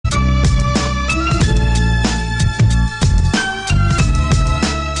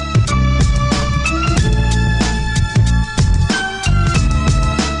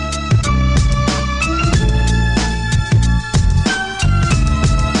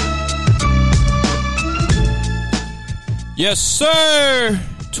Yes, sir.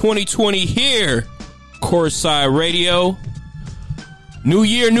 2020 here. Courtside Radio. New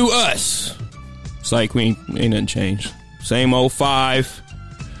year, new us. It's like we ain't nothing changed. Same old 5.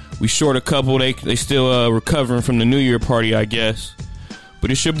 We short a couple. They still recovering from the New Year party, I guess.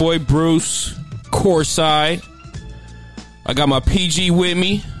 But it's your boy Bruce, Courtside. I got my PG with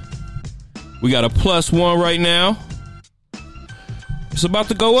me. We got a +1 right now. It's about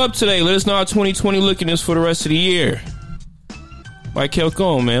to go up today. Let us know how 2020 looking is for the rest of the year. Michael,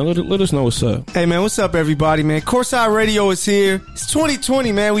 go on, man. Let us know what's up. Hey, man, what's up, everybody, man? Courtside Radio is here. It's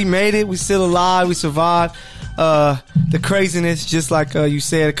 2020, man. We made it. We still alive. We survived the craziness, just like you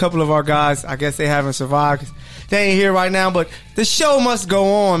said. A couple of our guys, I guess they haven't survived. They ain't here right now, but the show must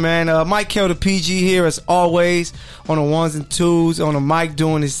go on, man. Mike Kell, the PG here, as always, on the ones and twos, on the mic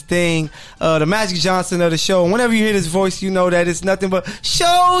doing his thing. The Magic Johnson of the show. And whenever you hear this voice, you know that it's nothing but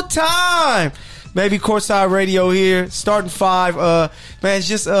showtime. Baby, Courtside Radio here, starting 5. Man, it's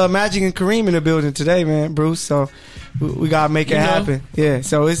just Magic and Kareem in the building today, man, Bruce. So we gotta make it happen. Yeah,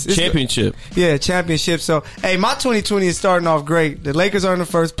 so it's championship. Yeah, championship. So hey, my 2020 is starting off great. The Lakers are in the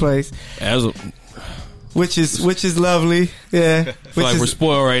first place, which is lovely. Yeah, I feel like we're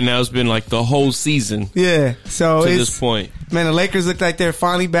spoiled right now. It's been like the whole season. Yeah, so to this point, man, the Lakers look like they're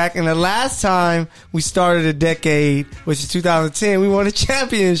finally back. And the last time we started a decade, which is 2010, we won a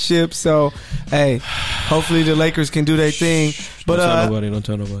championship. So hey, hopefully the Lakers can do their thing. But don't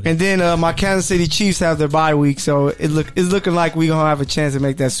tell nobody. And then my Kansas City Chiefs have their bye week, so it's looking like we're gonna have a chance to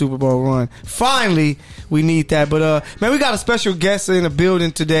make that Super Bowl run. Finally, we need that. But man, we got a special guest in the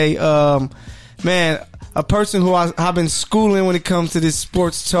building today. Man, a person who I've been schooling when it comes to this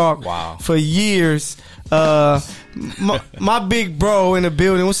sports talk for years. My big bro in the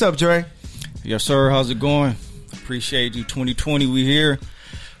building. What's up, Dre? Yes, sir. How's it going? Appreciate you. 2020, we here.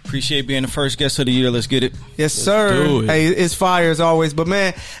 Appreciate being the first guest of the year. Let's get it. Yes, sir. Hey, it's fire as always. But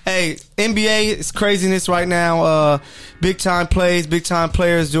man, hey, NBA is craziness right now. Big time plays, big time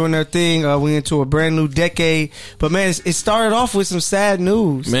players doing their thing. We into a brand new decade. But man, it started off with some sad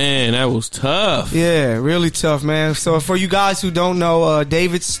news. Man, that was tough. Yeah, really tough, man. So for you guys who don't know,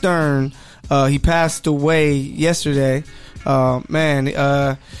 David Stern, he passed away yesterday.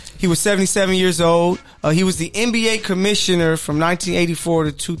 He was 77 years old. He was the NBA commissioner from 1984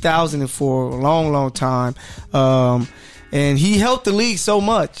 to 2004, a long, long time. And he helped the league so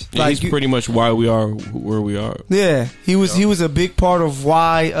much. Yeah, he's pretty much why we are where we are. Yeah, he was a big part of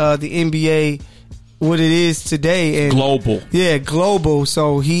why the NBA what it is today. And global. Yeah, global.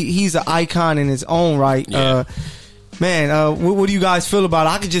 So he's an icon in his own right. Yeah. Man, what do you guys feel about it?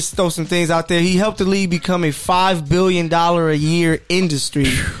 I could just throw some things out there. He helped the league become a $5 billion a year industry,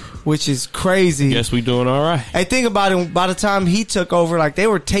 which is crazy. Guess we doing all right. Hey, think about it. By the time he took over, like, they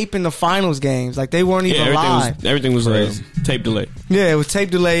were taping the finals games. Like, they weren't even live. Everything was tape delay. Yeah, it was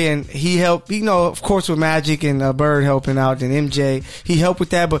tape delay, and he helped, of course, with Magic and Bird helping out, and MJ. He helped with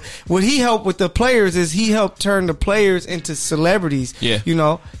that, but what he helped with the players is he helped turn the players into celebrities. Yeah.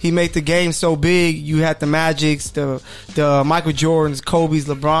 He made the game so big. You had the Magics, the Michael Jordans, Kobe's,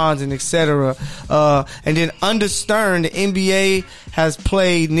 LeBrons, and etc. And then under Stern, the NBA has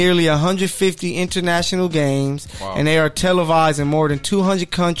played nearly 150 international games, and they are televised in more than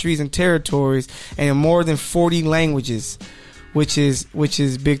 200 countries and territories and in more than 40 languages, which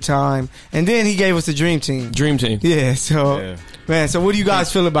is big time. And then he gave us the Dream Team. Dream Team. Yeah, so man, so what do you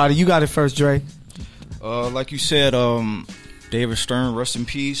guys feel about it? You got it first, Dre. Like you said, David Stern, rest in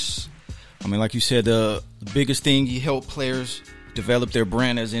peace. I mean, like you said, the biggest thing, he helped players develop their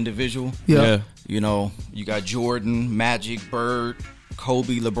brand as individual. Yeah. You got Jordan, Magic, Bird,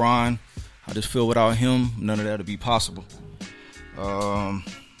 Kobe, LeBron. I just feel without him, none of that would be possible. And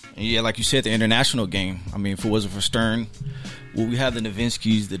yeah, like you said, the international game. I mean, if it wasn't for Stern, we have the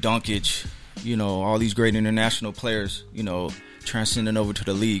Nowitzkis, the Doncic, all these great international players, transcending over to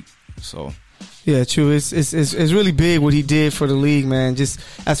the league. So yeah, true. It's really big what he did for the league, man. Just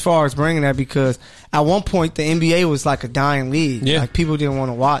as far as bringing that, because at one point the NBA was like a dying league. Yeah. Like people didn't want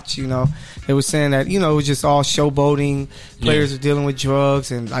to watch. They were saying that it was just all showboating. Players were dealing with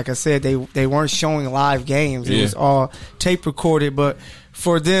drugs, and like I said, they weren't showing live games. It was all tape recorded. But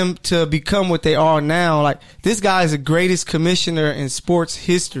for them to become what they are now, like, this guy is the greatest commissioner in sports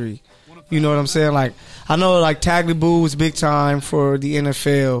history. You know what I'm saying? Like, I know, like, Tagliabue was big time for the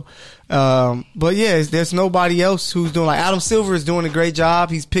NFL. But yeah, there's nobody else who's doing, like, Adam Silver is doing a great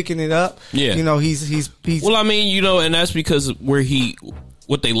job. He's picking it up. Yeah. He's well, I mean, and that's because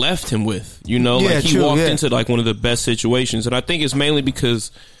what they left him with, he walked into like one of the best situations. And I think it's mainly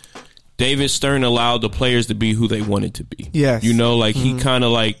because David Stern allowed the players to be who they wanted to be. Yes. He kind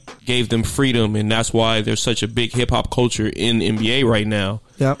of like gave them freedom, and that's why there's such a big hip hop culture in the NBA right now.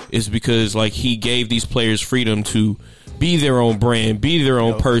 Yep. Is because like he gave these players freedom to be their own brand, be their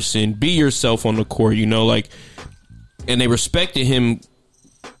own person, be yourself on the court, you know, like, and they respected him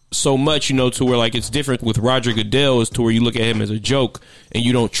so much, you know, to where like it's different with Roger Goodell, is to where you look at him as a joke and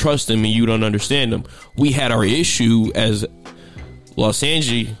you don't trust him and you don't understand him. We had our issue as Los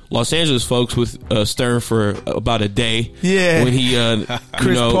Angeles folks with Stern for about a day. Yeah. When he,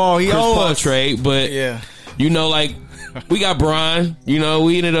 Chris Paul, he Chris owed Paul us. trade, but Yeah. you know, like we got Bron, you know,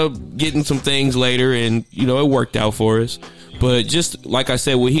 we ended up getting some things later, and you know it worked out for us. But just like I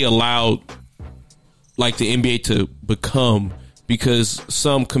said, what he allowed, like the NBA to become, because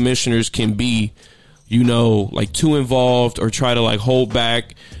some commissioners can be, you know, like too involved or try to like hold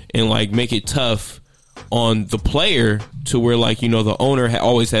back and like make it tough on the player to where like, you know, the owner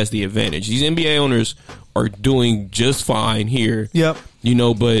always has the advantage. These NBA owners are doing just fine here. Yep. You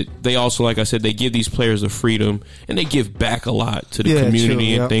know, but they also, like I said, they give these players the freedom and they give back a lot to the Yeah, community true,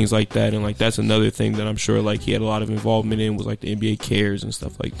 and yep. things like that. And like that's another thing that I'm sure like he had a lot of involvement in, was like the NBA Cares and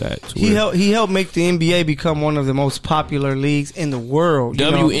stuff like that. To where- He helped make the NBA become one of the most popular leagues in the world. you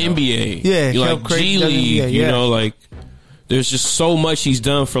know? WNBA. Yeah, You helped like create G League, WNBA, you yeah. know, like there's just so much he's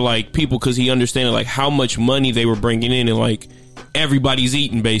done for like people, because he understood like how much money they were bringing in, and like everybody's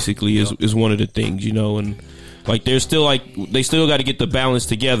eating basically is one of the things, you know, and like they're still like they still got to get the balance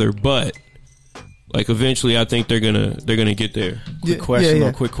together, but like eventually I think they're gonna get there. Yeah, Quick question, yeah.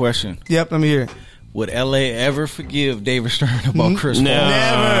 though, quick question. Yep, let me hear it. Would LA ever forgive David Stern about Chris Paul? Nah,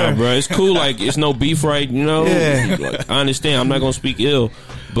 Never. bro, it's cool. Like it's no beef, right? You know, Yeah. like, I understand. I'm not gonna speak ill,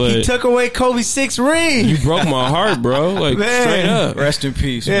 but He took away Kobe's 6th ring. you broke my heart, bro. Like Man. straight up. Rest in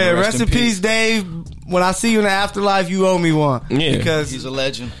peace. Yeah, man. rest in peace, Dave. When I see you in the afterlife, you owe me one. Yeah. Because He's a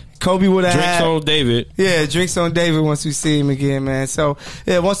legend. Kobe would have Drinks had. on David. Yeah, drinks on David once we see him again, man. So,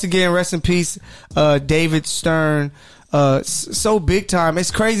 yeah, once again, rest in peace, David Stern. So big time.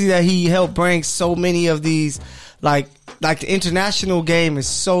 It's crazy that he helped bring so many of these, like the international game is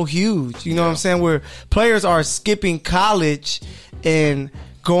so huge. You know what I'm saying? Where players are skipping college and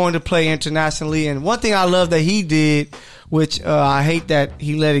going to play internationally. And one thing I love that he did, which I hate that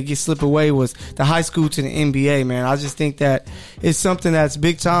he let it slip away, was the high school to the NBA, man. I just think that it's something that's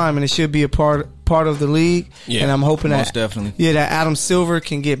big time, and it should be a part of the league. Yeah, and I'm hoping most that definitely. Yeah, that Adam Silver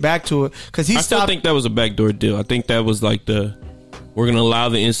can get back to it, because he I still stopped. think that was a backdoor deal. I think that was like we're going to allow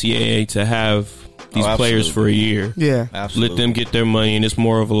the NCAA to have these players for a year. Yeah, Absolutely. Let them get their money, and it's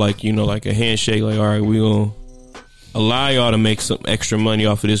more of a like, you know, like a handshake. Like, all right, we gonna allow y'all to make some extra money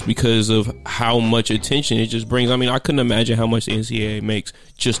off of this because of how much attention it just brings. I mean, I couldn't imagine how much the NCAA makes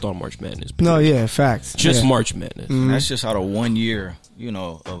just on March Madness. no, yeah, facts. Just yeah. March Madness. That's just out of 1 year, you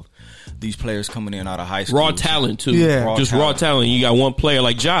know, of these players coming in out of high school. Raw talent too. Yeah. Just raw talent. You got one player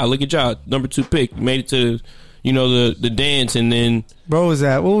like Ja. Look at Ja, number 2 pick, made it to, you know, the dance, and then Bro was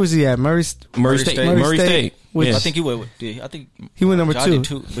at, what was he at? Murray State. Murray State. Which- Yeah. I think he went. I think He went number Ja 2.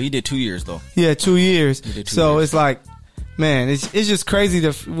 did but he did 2 years though. Yeah, 2 years. did 2 So years. it's like, man, it's just crazy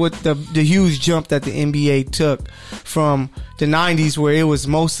what the huge jump that the NBA took from the 90s, where it was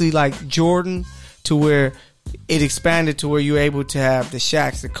mostly like Jordan, to where it expanded to where you're able to have the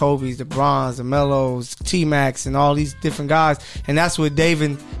Shaqs, the Kobes, the Brons, the Melos, T-Max, and all these different guys. And that's what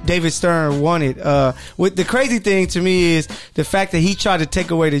David Stern wanted. What the crazy thing to me is the fact that he tried to take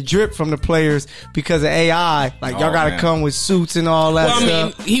away the drip from the players because of AI. Like, y'all got to man. come with suits and all that Well, I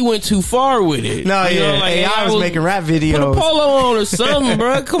stuff. mean, he went too far with it. No, You yeah, know, like, AI was making rap videos. Put a polo on or something,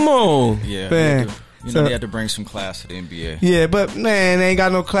 bro. Come on. Yeah, Man. you know, So- they had to bring some class to the NBA. Yeah, but man, they ain't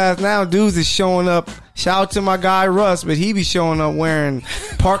got no class now. Dudes is showing up. Shout out to my guy Russ, but he be showing up wearing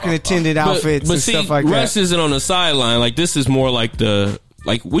parking attendant outfits but and see, stuff like Russ that. isn't on the sideline. Like, this is more like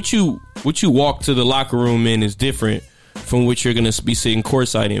what you walk to the locker room in is different from what you're gonna be sitting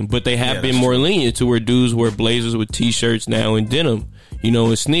courtside in. But they have Yeah, been that's more true. lenient to where dudes wear blazers with t-shirts now and denim, you know,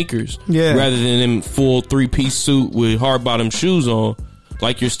 and sneakers, Yeah. rather than them full 3-piece suit with hard bottom shoes on.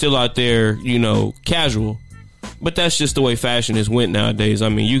 Like, you're still out there, you know, casual. But that's just the way fashion is went nowadays. I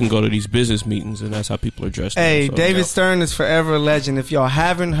mean, you can go to these business meetings and that's how people are dressed. Hey, now, so. David Stern is forever a legend. If y'all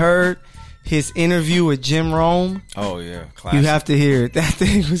haven't heard his interview with Jim Rome, Oh yeah, classic. you have to hear it. That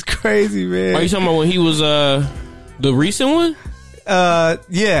thing was crazy, man. Are you talking about when he was the recent one?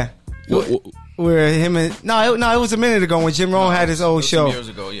 Yeah. Where him and it was a minute ago when Jim Rome had his old It was show. some years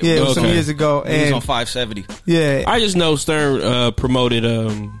ago, yeah. Yeah, it was some Okay. years ago, He was and on 570. yeah, I just know Stern promoted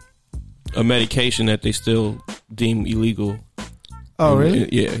a medication that they still deem illegal. oh really?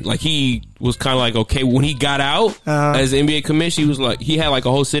 Yeah, like he was kind of like, okay, when he got out as the NBA commissioner, he was like, he had like a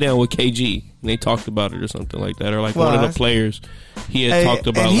whole sit down with KG, They talked about it or something like that, or like Well, one of the that's- players he had talked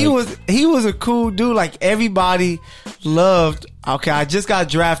about. And like, he was a cool dude. Like everybody loved. Okay, I just got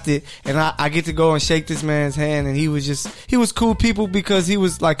drafted, and I get to go and shake this man's hand, and he was cool people because he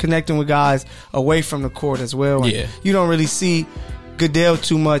was like connecting with guys away from the court as well. And Yeah. you don't really see Goodell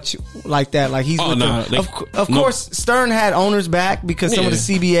too much like that. Like he's Oh, with nah, them. Of course, Stern had owners back because some of the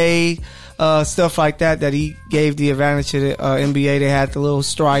CBA stuff like that he gave the advantage to the NBA. They had the little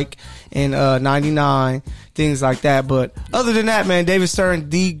strike in '99, things like that. But other than that, man, David Stern,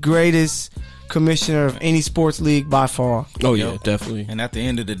 the greatest commissioner of any sports league by far. oh yeah, definitely. And at the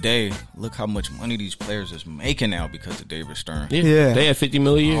end of the day, look how much money these players is making now because of David Stern. Yeah. They had $50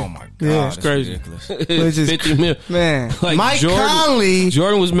 million a year. Oh my god, Yeah, that's it's crazy. ridiculous. Which is 50 mil. Man, Like Mike Jordan- Conley.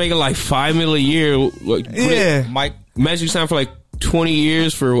 Jordan was making like $5 million a year. Like, Yeah. Mike, Magic signed for like 20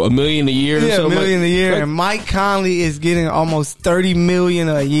 years for $1 million a year. or Yeah, $1 something million like, a year, like, and Mike Conley is getting almost $30 million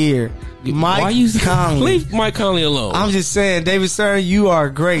a year. Mike why you Conley. leave Mike Conley alone? I'm just saying, David Stern, you are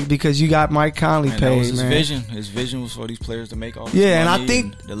great because you got Mike Conley and that paid, was his man. vision. His vision was for these players to make all this Yeah, and I money,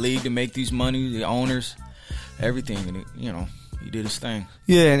 think- and the league to make these money, the owners, everything, and it, he did his thing.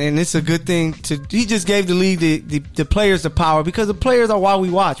 Yeah, and it's a good thing to. He just gave the league the players the power because the players are why we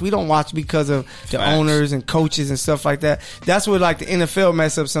watch. We don't watch because of the Facts. owners and coaches and stuff like that. That's what like the NFL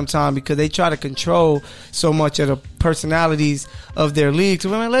mess up sometimes because they try to control so much of the personalities of their league. So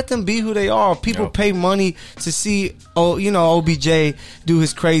man, let them be who they are. People Yep. pay money to see, OBJ do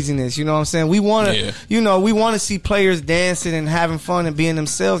his craziness. You know what I'm saying? We want to, Yeah. we want to see players dancing and having fun and being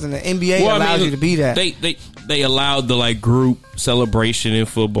themselves. And the NBA Well, I allows mean, you to be that. They allowed the like group celebration in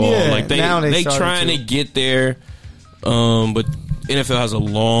football. Yeah, like now they they started trying to. to get there, but NFL has a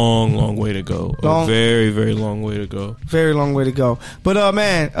long way to go. Long- A very, very long way to go. Very long way to go. But,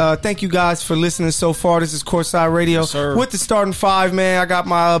 man, thank you guys for listening so far. This is Courtside Radio. Yes, sir. With the starting five, man. I got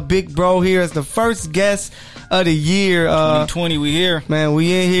my big bro here as the first guest of the year. 2020, we here. Man,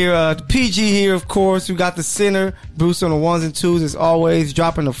 we in here. The PG here, of course. We got the center, Bruce on the ones and twos, as always,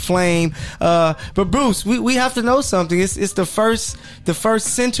 dropping the flame. But Bruce, we have to know something. It's the first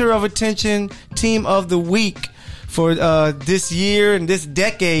center of attention team of the week for this year and this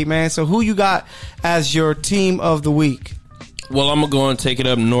decade, man. So who you got as your team of the week? Well, I'm gonna go and take it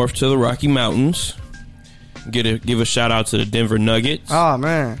up north to the Rocky Mountains. Give a shout out to the Denver Nuggets. Oh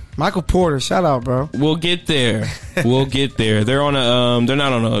man, Michael Porter, shout out, bro. We'll get there. We'll get there. They're on a. They're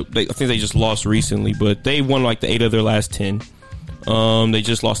not on a. I think they just lost recently, but they won like the 8 of their last 10. They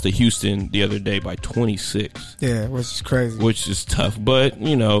just lost to Houston the other day by 26, Yeah, which is crazy. which is tough. But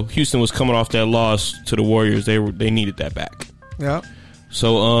Houston was coming off that loss to the Warriors. They needed that back. Yep.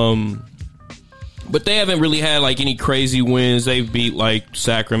 So but they haven't really had like any crazy wins. They've beat like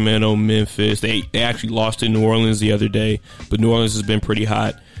Sacramento, Memphis. They actually lost to New Orleans the other day, but New Orleans has been pretty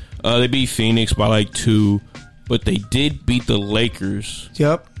hot. They beat Phoenix by like 2, but they did beat the Lakers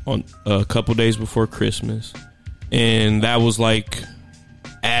Yep. on a couple days before Christmas, and that was like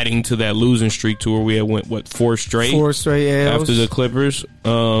adding to that losing streak to where we had went 4 straight 4 straight L's. after the Clippers.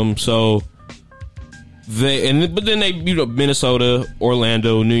 But then they beat up Minnesota,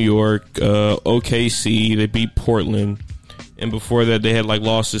 Orlando, New York, OKC. They beat Portland, and before that they had like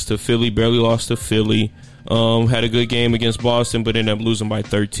losses to Philly, barely lost to Philly. Had a good game against Boston, but ended up losing by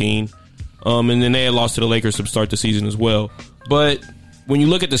 13. And then they had lost to the Lakers to start the season as well. But when you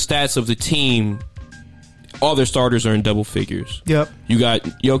look at the stats of the team, all their starters are in double figures. Yep. You got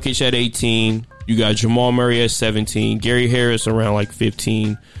Jokic at 18. You got Jamal Murray at 17. Gary Harris around like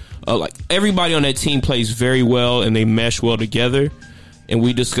 15. Like everybody on that team plays very well and they mesh well together. And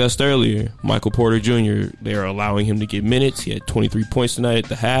we discussed earlier, Michael Porter Jr., they're allowing him to get minutes. He had 23 points tonight at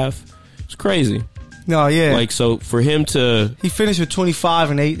the half. It's crazy. No, yeah. Like, so for him to... He finished with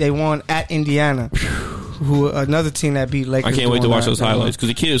 25 and they won at Indiana, who another team that beat Lakers. I can't wait to doing watch that. those highlights because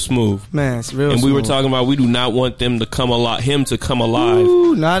the kid is smooth. Man, it's real. And we were smooth. talking about we do not want them to come alive, him to come alive.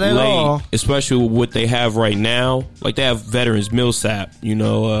 Ooh, not at late, all. especially with what they have right now. Like they have veterans, Millsap.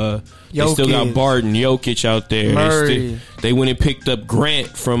 They still got Jokic. Barton, Jokic out there. Murray. They went and picked up Grant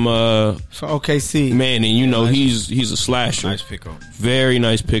from For OKC. man, and he's a slasher. Nice pickup. Very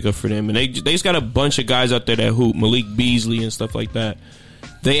nice pickup for them. And they just got a bunch of guys out there that hoop, Malik Beasley and stuff like that.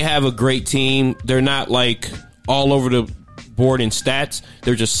 They have a great team. They're not like all over the board in stats.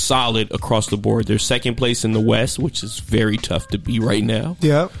 They're just solid across the board. They're second place in the West, which is very tough to be right now.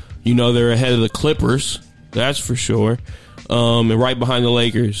 Yep. They're ahead of the Clippers. That's for sure. And right behind the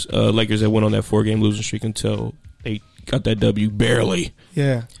Lakers. Lakers that went on that 4-game losing streak until they got that W barely.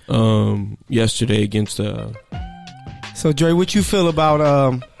 Yeah. Yesterday against So Dre, what you feel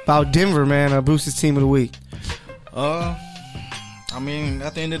about Denver, man? Bruce's team of the week. I mean,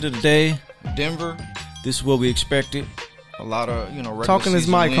 at the end of the day, Denver, this is what we expected. A lot of, regular Talking his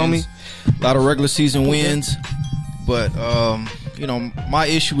mic, wins, homie. A lot of regular season wins. But, my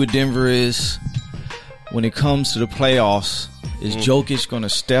issue with Denver is when it comes to the playoffs, is Jokic going to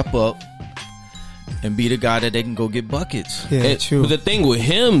step up and be the guy that they can go get buckets? Yeah, true. But the thing with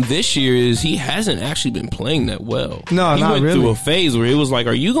him this year is he hasn't actually been playing that well. No, he not went really. through a phase where it was like,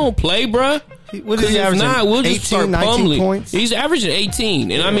 are you going to play, bruh? What is Because he if averaging? not, we'll just 18, start 19 pummeling. points? He's averaging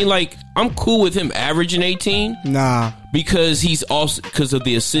 18. And I mean, like, I'm cool with him averaging 18 Nah. because he's also, because of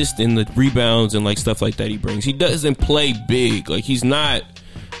the assist and the rebounds and like stuff like that he brings. He doesn't play big. Like, he's not,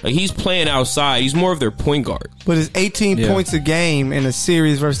 like, he's playing outside. He's more of their point guard. But is 18 points a game in a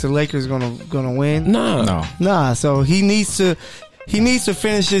series versus the Lakers gonna win? No. Nah. So he needs to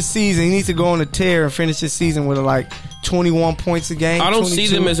finish this season. He needs to go on a tear and finish this season with like 21 points a game. I don't see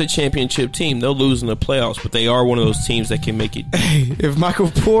 22. them as a championship team. They'll lose in the playoffs, but they are one of those teams that can make it. If Michael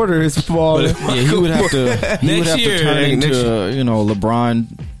Porter is balling, Yeah, he would have to. He would have year, to turn next into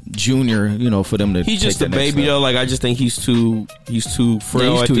LeBron Jr. For them to. He's just take a that next baby step. though. Like, I just think he's too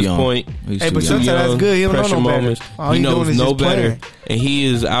frail he's at too this young. point. He's Hey, too but young. sometimes that's good. He don't know Pressure no better. moments. All He he knows doing is no just better, playing. and he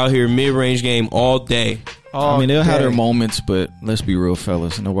is out here mid-range game all day. I mean, they'll have their day. moments, but let's be real,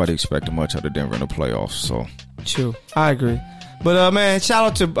 fellas. Nobody expected much out of Denver in the playoffs. So True. I agree. But, man, shout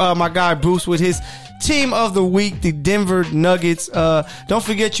out to my guy Bruce with his team of the week, the Denver Nuggets. Don't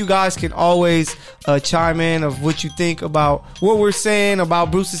forget, you guys can always chime in of what you think about what we're saying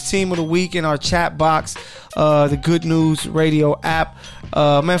about Bruce's team of the week in our chat box, the Good News Radio app.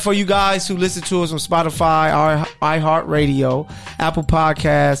 Man, for you guys who listen to us on Spotify, our iHeartRadio, Apple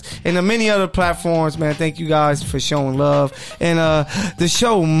Podcasts, and the many other platforms, man, thank you guys for showing love. And the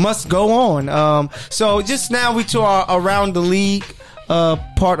show must go on. So just now we to our Around the League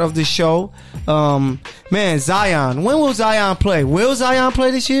part of the show. Man, Zion. When will Zion play? Will Zion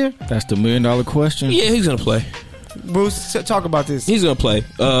play this year? that's the $1 million question. Yeah, he's gonna play. Bruce, talk about this. He's gonna play.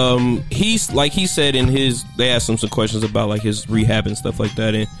 He's like he said in his. They asked him some questions about like his rehab and stuff like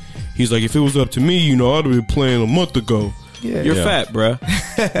that, and he's like, if it was up to me, I'd have been playing a month ago. Yeah. You're fat,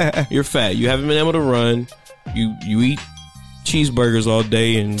 bruh. You're fat. You haven't been able to run. You eat cheeseburgers all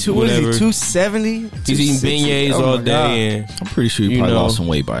day and What is he, whatever. 270? He's eating 260? beignets Oh all my day, God. and I'm pretty sure he You probably know. lost some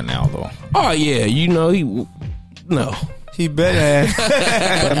weight by now, though. oh yeah, no. He better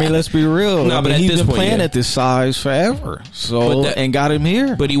have. But I mean, let's be real. No, I but mean, at he's this been point, playing yeah. at this size forever, and got him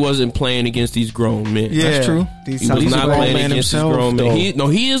here. But he wasn't playing against these grown men. Yeah. That's true. These He some- was he's a not grown playing man against himself, his grown though.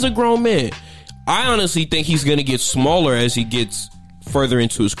 man. He is a grown man. I honestly think he's going to get smaller as he gets further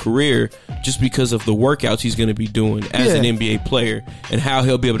into his career, just because of the workouts he's going to be doing as an NBA player and how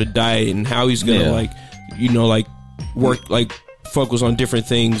he'll be able to diet and how he's going to work, focus on different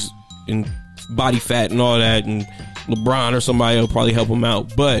things and body fat and all that. And LeBron or somebody will probably help him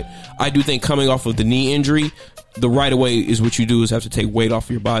out. But I do think coming off of the knee injury, the right away is what you do is have to take weight off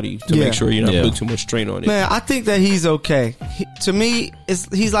your body to Yeah. make sure you're not Yeah. putting too much strain on it. Man, I think that he's okay. To me,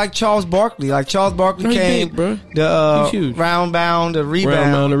 he's like Charles Barkley. Like Charles Barkley He came big, bro. the He's huge. round bound, the rebound.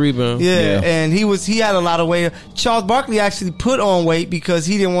 Round mound, the rebound. Yeah, Yeah. and he had a lot of weight. Charles Barkley actually put on weight because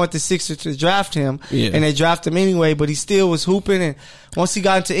he didn't want the Sixers to draft him, Yeah. and they drafted him anyway. But he still was hooping, and once he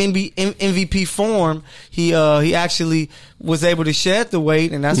got into MVP form, he actually was able to shed the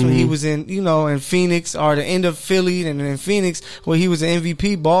weight, and that's when he was in Phoenix or the end of Philly, and in Phoenix where he was an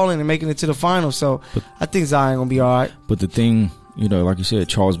MVP balling and making it to the finals. So I think Zion gonna be all right. But the thing, like you said,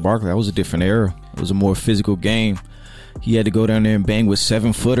 Charles Barkley, that was a different era. It was a more physical game. He had to go down there and bang with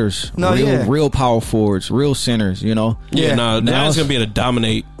 7-footers, real power forwards, real centers. Yeah, Yeah. now Now he's gonna be able to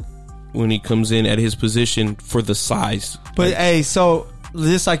dominate when he comes in at his position for the size. But hey, so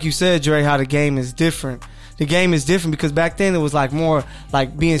just like you said, Dre, how the game is different. The game is different because back then it was like more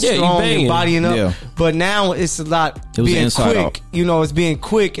like being Yeah, you strong and banging. bodying up. Yeah. But now it's a lot It was being inside quick. out. It's being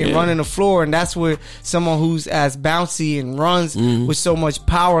quick and Yeah. running the floor, and that's where someone who's as bouncy and runs with so much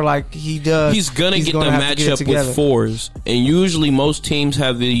power like he does. He's gonna get the have to get it matchup together. with fours, and usually most teams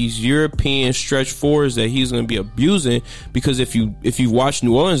have these European stretch fours that he's gonna be abusing because if you watch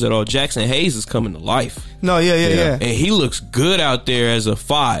New Orleans at all, Jackson Hayes is coming to life, No, yeah. and he looks good out there as a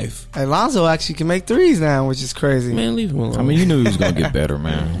 5. Alonzo actually can make threes now, which is crazy. Man, leave him alone. I mean, you knew he was going to get better,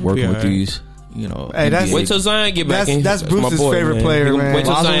 man. Working Yeah, with all right. these, Hey, that's- NBA wait till Zion get back in. That's my Bruce's boy, favorite man. player, man. Wait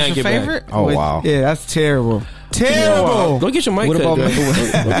till Lonzo's Zion your get favorite? back. Oh, wow. Yeah, that's terrible. Terrible. Go get your mic What cut. about-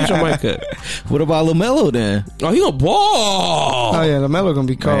 Go get your mic cut. What about LaMelo then? Oh, he gonna ball. Oh yeah, LaMelo gonna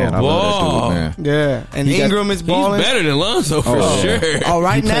be cold. Man, I love Ball. that dude, man. Yeah, and He got- Ingram is He's balling. better than Lonzo for Oh, sure. yeah. Oh,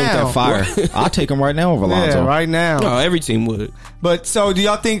 right He played with now. that fire. I'll take him right now over Lonzo. Yeah, right now. No, every team would. But so, do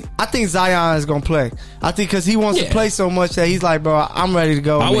y'all think? I think Zion is gonna play. I think because he wants to Yeah. play so much that he's like, bro, I'm ready to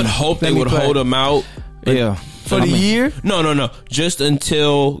go. I would hope Let they me would play. hold him out. Yeah. for the year. No. Just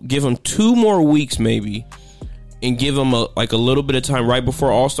until give him 2 more weeks maybe, and give him a little bit of time right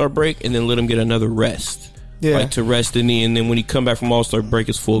before All-Star break, and then let him get another rest. Yeah. Like to rest the knee, and then when he come back from All-Star break,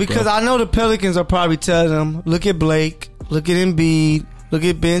 it's full. Because go. I know the Pelicans are probably telling them, look at Blake, look at Embiid, look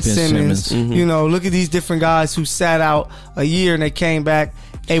at Ben Simmons. Simmons. You know, look at these different guys who sat out a year and they came back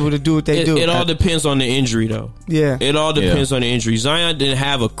able to do what they do. It all depends on the injury, though. Yeah. It all depends on the injury. Zion didn't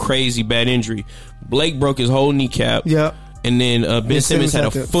have a crazy bad injury. Blake broke his whole kneecap. Yep. And then Ben Simmons had a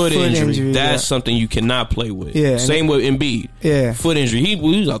the foot injury. yeah. That's something you cannot play with. Yeah, Same with Embiid. Yeah. Foot injury. He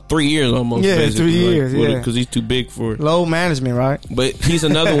was out 3 years almost. Yeah, basically, 3 years, yeah. Because he's too big for it. Load management, right? But he's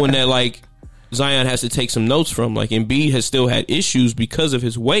another one that like Zion has to take some notes from. Like Embiid has still had issues because of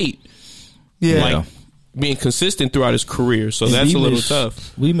his weight. Yeah. Like being consistent throughout his career. So that's a little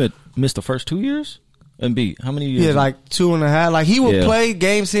tough. We missed the first 2 years? Embiid, how many years? Yeah, like 2.5. Like he would Yeah. play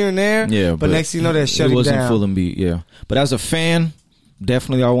games here and there. Yeah, but next thing you know, they shut it him wasn't down. full Embiid. Yeah, but as a fan,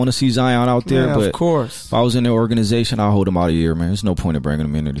 definitely I want to see Zion out there. Yeah, but of course. if I was in their organization, I'll hold him out a year, man. There's no point in bringing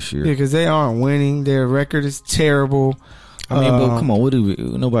him in there this year. Yeah, because they aren't winning. Their record is terrible. I mean, but come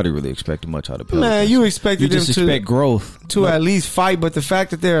on, nobody really expected much out of Pelicans. Man, you expected You just them expect growth to at least fight, but the fact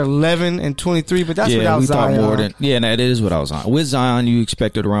that they're 11 and 23, but that's yeah, without we Zion. thought more than that is without Zion. With Zion, you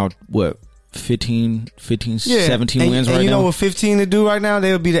expected around what 15, 17 wins and right you now. know what 15 to do right now?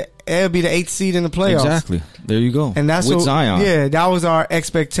 They'll be the 8th seed in the playoffs. Exactly. There you go. And that's with what, Zion. Yeah, that was our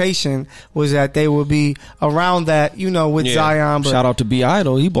expectation, was that they would be around that, with Zion. But Shout out to B.I.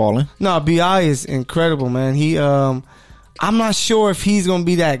 though, he balling. no, B.I. is incredible, man. He, I'm not sure if he's going to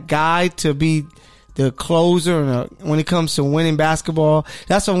be that guy to be the closer when it comes to winning basketball.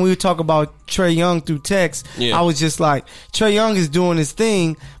 That's when we would talk about Trae Young through text. Yeah. I was just like, Trae Young is doing his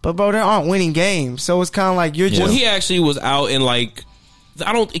thing, but bro, they aren't winning games. So it's kind of like you're just Well, he actually was out and like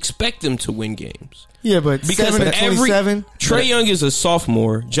I don't expect them to win games. but Because 7 to 27. Trae Young is a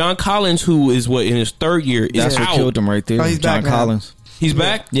sophomore. John Collins, who is in his 3rd year, is That's what out. killed him right there. Oh, he's John back now. Collins. He's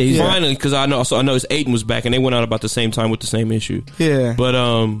back. Yeah, he's finally because I know his Aiden was back and they went out about the same time with the same issue. Yeah. But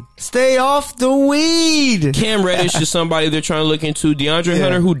Stay off the weed. Cam Reddish is somebody they're trying to look into. DeAndre Yeah.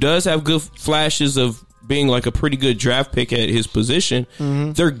 Hunter, who does have good flashes of being like a pretty good draft pick at his position.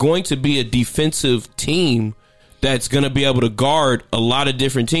 Mm-hmm. They're going to be a defensive team that's going to be able to guard a lot of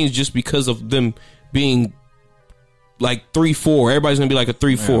different teams just because of them being like 3-4. Everybody's gonna be like a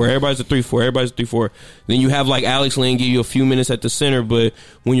 3-4. Everybody's a 3-4. Everybody's a 3-4. Then you have like Alex Len give you a few minutes at the center, but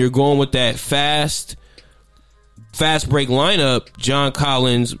when you're going with that fast break lineup, John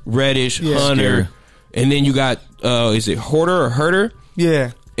Collins, Reddish, Hunter, Scary. and then you got is it Horter or Herter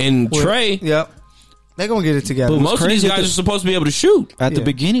Yeah. and Well, Trey. Yep. They're going to get it together. But most of these crazy guys at are the- supposed to be able to shoot. At the Yeah.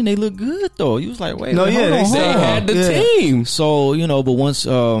 beginning, they looked good though. You was like, wait, No, hold yeah, on, they hold They said- on. had the Yeah. team. So but once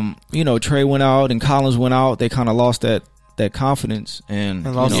Trey went out and Collins went out, they kind of lost that confidence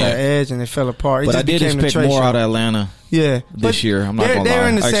and lost that edge, and it fell apart. It But just I did became the expect Trae more show. out of Atlanta Yeah, this year. I'm not they're- gonna they're lie.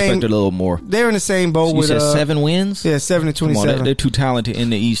 in the I same- expected a little more. They're in the same boat You with said 7 wins. Yeah, 7 to Come on, 27. they're too talented in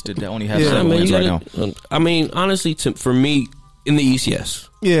the East to only have Yeah. 7 wins right now. I mean, honestly, for me, in the East, yes.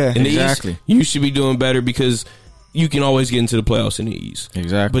 Yeah, In the Exactly. East, you should be doing better because you can always get into the playoffs in the East.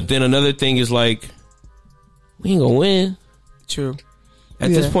 Exactly. But then another thing is like, we ain't gonna win. true. At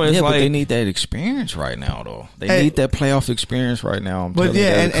this Yeah. point, it's yeah, but like they need that experience right now, though. They Hey. need that playoff experience right now. I'm But telling you, yeah,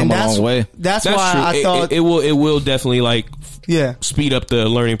 they've and come a that's long way. that's that's why true. I thought it will definitely like yeah, speed up the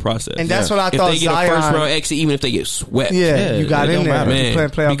learning process. and that's what I if thought they get Zion. a first round exit, even if they get swept. Yeah, you got it in don't there. matter. You playing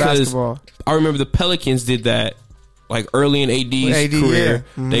playoff because basketball. I remember the Pelicans did that. Like early in AD's AD, career,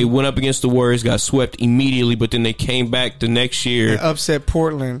 yeah. they went up against the Warriors, got swept immediately, but then they came back the next year. Upset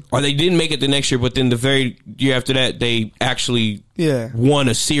Portland. Or they didn't make it the next year, but then the very year after that, they actually Yeah, won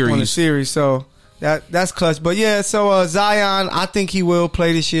a series. won the series. So that's clutch. But yeah, so Zion, I think he will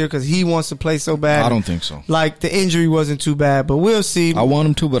play this year because he wants to play so bad. I don't think so. Like the injury wasn't too bad, but we'll see. I want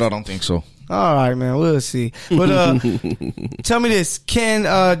him to, but I don't think so. All right, man, we'll see. But tell me this: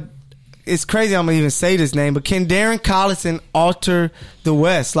 can it's crazy I'm gonna even say this name, but can Darren Collison alter the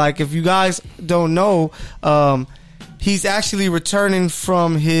West? Like, if you guys don't know, he's actually returning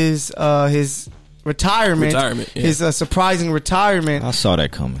from his retirement. Yeah. His surprising retirement. I saw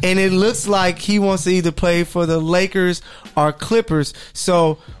that coming. And it looks like he wants to either play for the Lakers or Clippers.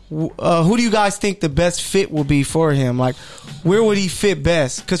 So, who do you guys think the best fit will be for him? Like, where would he fit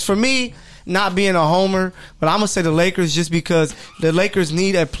best? Because for me, not being a homer, but I'm gonna say the Lakers just because the Lakers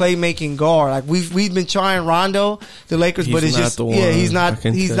need a playmaking guard. Like we've been trying Rondo, the Lakers, but it's just he's not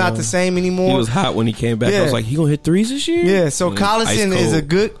the same anymore. He was hot when he came back. I was like, he gonna hit threes this year? Yeah. So Collison is a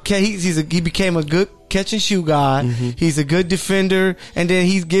good. He became a good catch and shoot guy. He's a good defender, and then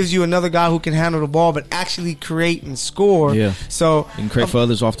he gives you another guy who can handle the ball, but actually create and score. Yeah. So he can create for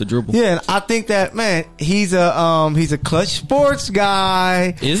others off the dribble. Yeah, and I think that man, he's a clutch sports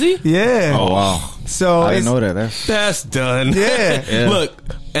guy. Is he? Yeah. Oh wow. So I didn't know that. That's done. Yeah. Look,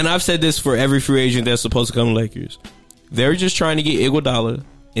 and I've said this for every free agent that's supposed to come to Lakers. They're just trying to get Iguodala,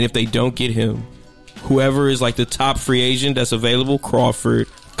 and if they don't get him, whoever is like the top free agent that's available, Crawford,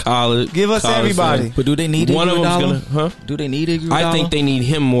 give us everybody. But do they need one Iguodala? of them's gonna? Do they need Iguodala? I think they need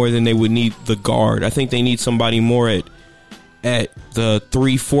him more than they would need the guard. I think they need somebody more at the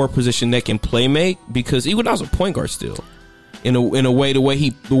 3-4 position that can play make, because Iguodala's a point guard still. In a way, the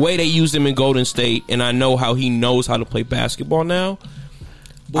way they used him in Golden State, and I know how he knows how to play basketball now.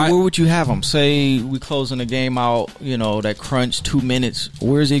 But where would you have him? Say we closing the game out, that crunch 2 minutes.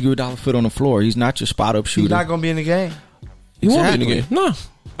 Where's Iguodala fit on the floor? He's not your spot up shooter. He's not going to be in the game. He won't be in the game. No.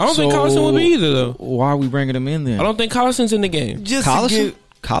 I don't think Collison will be either, though. Why are we bringing him in then? I don't think Collison's in the game.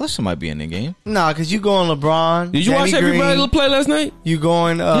 Collison might be in the game. Nah, because you going LeBron. Did you watch everybody play last night? You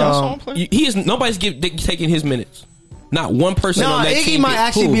going... yeah, I saw him play. Nobody's taking his minutes. Not one person on that team. Iggy might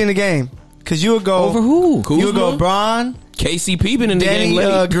actually be in the game. Because you would go... Over who? You would go Bron, KCP been in the Danny game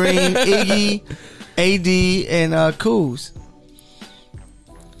late. Green, Iggy, AD, and Kuz.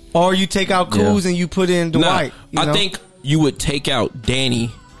 Or you take out Kuz and you put in Dwight. I think you would take out Danny.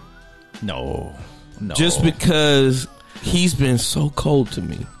 No. Just because he's been so cold to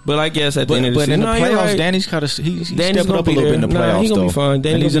me. But I guess at the end of the season, in the playoffs, Danny's kind of he's stepping up a little bit in the playoffs. He's gonna be fine.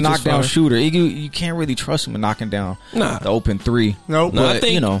 And he's a knockdown shooter. You can't really trust him in knocking down the open three. Nope. No, but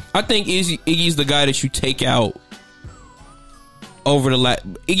I think Iggy's the guy that you take out over the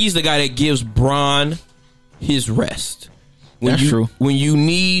Iggy's the guy that gives Bron his rest. That's true. When you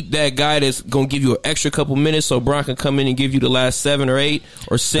need that guy that's going to give you an extra couple minutes so Bron can come in and give you the last 7 or 8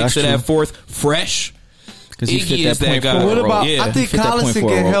 or 6 of that fourth fresh. Iggy is that guy. What about? Yeah. I think Collison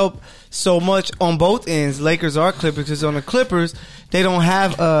can help so much on both ends, Lakers or Clippers. Because on the Clippers, they don't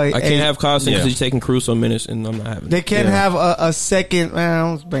have. I can't have Collison because he's taking Caruso minutes, and I'm not having. They can't have a second. Man, I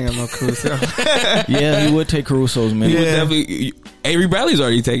don't bring up no Caruso. Yeah, he would take Caruso's minutes. He would definitely. Avery Bradley's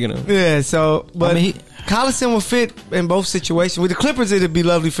already taking him. Yeah, so but Collison will fit in both situations. With the Clippers, it'd be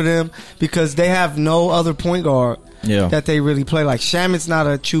lovely for them because they have no other point guard that they really play. Like Shamit's not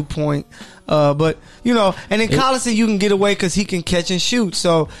a true point. But and then Collison you can get away because he can catch and shoot,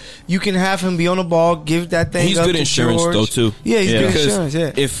 so you can have him be on the ball, give that thing. He's up good to insurance George. though too. Yeah, he's good insurance.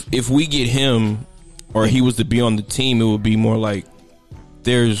 Yeah. If we get him, or he was to be on the team, it would be more like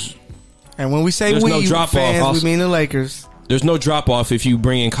there's. And when we say we fans, we mean the Lakers. There's no drop off if you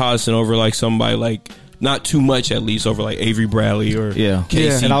bring in Collison over like somebody like. Not too much, at least, over like Avery Bradley or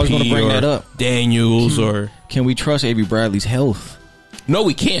KCP and I was going to bring that up. Daniels or. Can we trust Avery Bradley's health? No,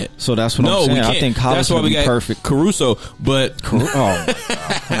 we can't. So that's what I'm saying. I think Collison would be perfect. Caruso, but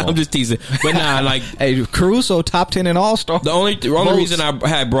I'm just teasing. But hey, Caruso top 10 in All-Star. The only reason I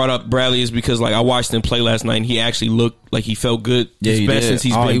had brought up Bradley is because I watched him play last night and he actually looked like he felt good. Yeah, his best since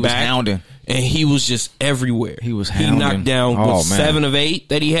he's been he back. Was hounding. And he was just everywhere. He was hounding. He knocked down 7 of 8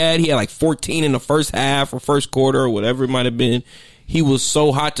 that he had. He had like 14 in the first half or first quarter or whatever it might have been. He was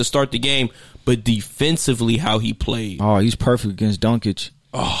so hot to start the game, but defensively how he played. Oh, he's perfect against Doncic.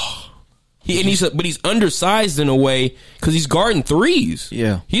 Oh. He's undersized in a way because he's guarding threes.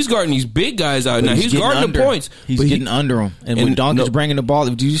 Yeah. He's guarding these big guys out now. He's guarding the points. He's getting under them. And when Doncic bringing the ball,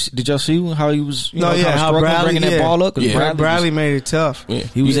 did y'all see how he was how Bradley bringing that ball up? Yeah. Bradley made it tough. Yeah.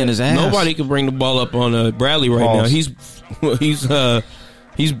 He was in his ass. Nobody can bring the ball up on Bradley right now. He's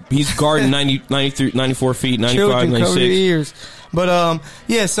guarding 94 feet, 95, 96. Years. But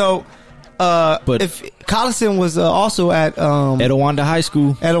so but if Collison was also at Etiwanda High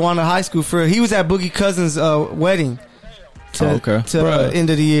School. He was at Boogie Cousins' wedding to end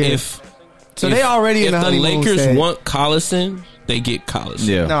of the year. They already in the honeymoon If the Lakers stage. want Collison, they get Collison.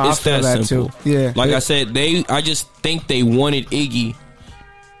 Yeah. No, it's I feel that simple. too. Yeah. I said, I just think they wanted Iggy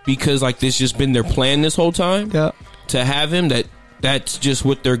because this just been their plan this whole time. Yeah. To have him, that's just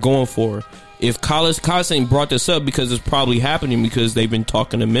what they're going for. If Collison brought this up because it's probably happening because they've been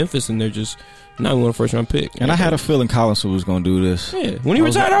talking to Memphis and they're just Not going to first round pick. And I had a feeling Collinson was going to do this. Yeah, when he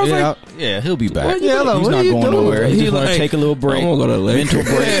retired, I was like, yeah, he'll be back. What? Yeah, like, He's what not are you going doing? nowhere. He's He just going like, to take a little break. I'm going to go to the Lakers.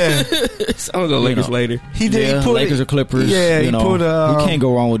 Mental break. Yeah. I'm going to go to Lakers later. He did. Yeah, He put Lakers or Clippers. Yeah, you he know, put you can't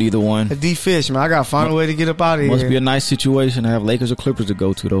go wrong with either one. a D Fish, man. I got to find a way to get up out of here. Must be a nice situation to have Lakers or Clippers to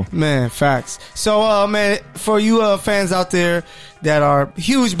go to, though. Man, facts. So, man, for you fans out there that are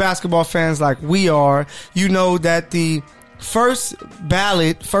huge basketball fans like we are, you know that the first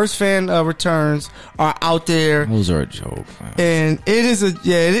fan returns are out there. Those are a joke, man. And it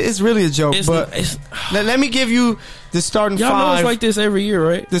is really a joke. Let me give you the starting Y'all five. know it's like this every year,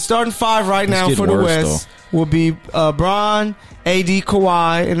 right? The starting five right now getting for the worse, West will be Bron, AD,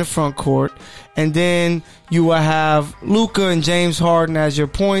 Kawhi in the front court. And then you will have Luka and James Harden as your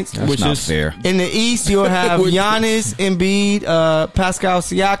points. That's which not is fair. In the East, you'll have Giannis, Embiid, Pascal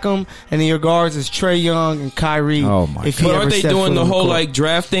Siakam, and in your guards is Trae Young and Kyrie. Oh, my if he But ever aren't they steps doing foot the on wole court. like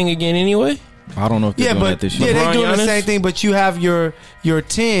draft thing again anyway? I don't know if they're doing that this year. they're LeBron, doing the Giannis? same thing, but you have your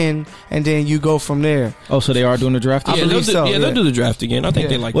 10, and then you go from there. Oh, so they are doing the draft? I Yeah, believe they'll do, so, they'll yeah. do the draft again. I think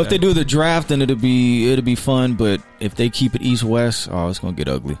Yeah. they like Well, that. if they do the draft, then it'll be fun. But if they keep it East-West, oh, it's going to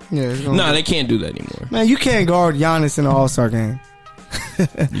get ugly. Yeah, it's gonna No, they can't do that anymore. man, you can't guard Giannis in an All-Star game.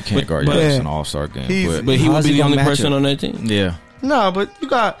 You can't guard but- Giannis Yeah. in an All-Star game. He's- But he how's would be the gonna only match person up? on that team. Yeah. No, but you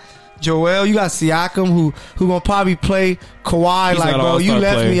got Joel, you got Siakam, who gonna probably play Kawhi. He's Like, not an bro, you all-star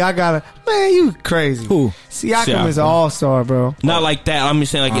left player. me. I gotta. Man, you crazy. Who? Siakam is Siakam. an All-Star, bro. Not like that. I'm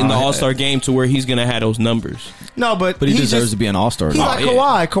just saying, like in the All Star game, to where he's gonna have those numbers. No, but But he deserves just, to be an All-Star. He's though. like yeah.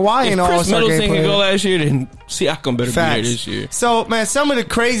 Kawhi. Kawhi If ain't an Chris All-Star Middleton game can player. go last year, then Siakam better be Facts. here this year. So, man, some of the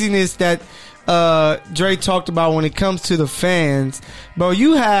craziness that Dre talked about when it comes to the fans, bro,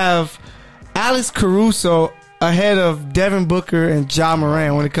 you have Alex Caruso ahead of Devin Booker and Ja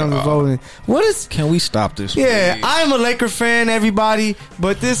Morant when it comes to voting. What is? Can we stop this? Yeah, please? I am a Laker fan, everybody,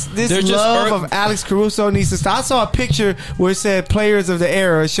 but this They're just love of Alex Caruso needs to stop. I saw a picture where it said players of the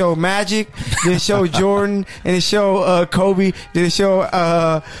era. It showed Magic, then it showed Jordan, and it showed Kobe, then it showed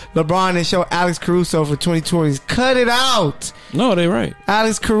LeBron, and it showed Alex Caruso for 2020s. Cut it out. No, they're right.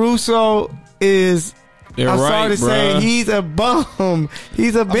 Alex Caruso is... They're I'm right, sorry to say, bruh. he's a bum.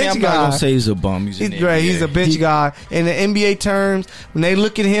 He's a bench I'm guy. not going to say he's a bum. He's, in the Right, NBA. he's a bench guy. In the NBA terms, when they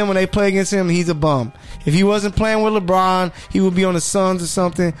look at him, when they play against him, he's a bum. If he wasn't playing with LeBron, he would be on the Suns or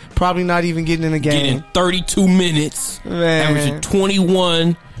something, probably not even getting in the game. Getting 32 minutes, Man. averaging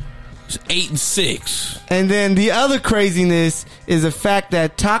 21, 8 and 6. And then the other craziness is the fact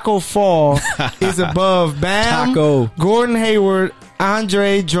that Taco Fall is above Bam, Taco. Gordon Hayward,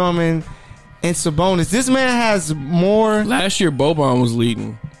 Andre Drummond, and Sabonis. This man has more... Last year, Boban was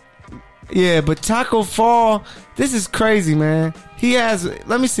leading. Yeah, but Taco Fall, this is crazy, man. He has,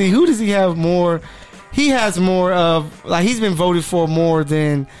 let me see, who does he have more? He has more of, like, he's been voted for more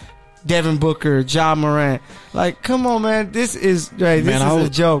than Devin Booker, Ja Morant. Like, come on, man. This is, right, this Man, is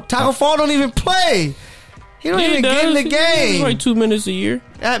a joke. Taco Fall don't even play. He don't even get in the It's game. like 2 minutes a year.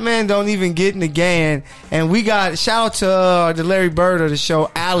 That man don't even get in the game. And we got, shout out to the Larry Bird of the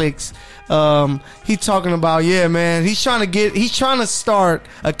show, Alex. He talking about, yeah, man, he's trying to start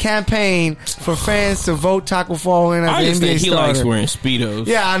a campaign for fans to vote Taco Fall in as I an just NBA think he starter. likes wearing Speedos.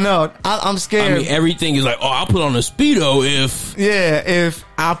 Yeah, I know. I'm I scared. mean, everything is like, oh, I'll put on a Speedo if. Yeah, if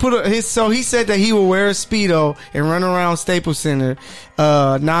I put so he said that he will wear a Speedo and run around Staples Center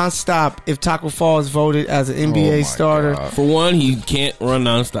nonstop if Taco Fall is voted as an NBA my starter. God. For one, he can't run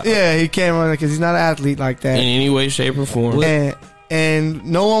nonstop Yeah, he can't run because he's not an athlete like that. in any way, shape, or form. And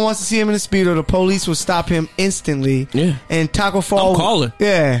no one wants to see him in a Speedo. The police will stop him instantly. Yeah. And Taco Fall... I'm calling.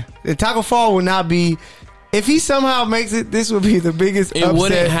 Yeah. And Taco Fall will not be... If he somehow makes it, this would be the biggest It upset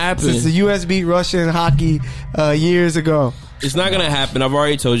wouldn't happen. since the U.S. beat Russia in hockey years ago. It's not going to happen. I've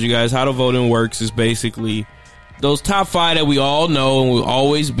already told you guys how the voting works is basically those top 5 that we all know and will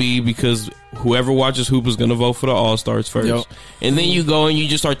always be, because whoever watches hoop is going to vote for the All-Stars first. Yep. And then you go and you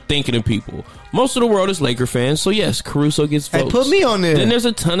just start thinking of people. Most of the world is Laker fans, so yes, Caruso gets Hey, votes. put me on there. Then there's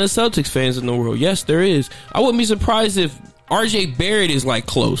a ton of Celtics fans in the world. Yes, there is. I wouldn't be surprised if RJ Barrett is like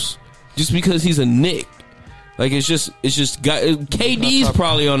close, just because he's a Knick. Like it's just KD's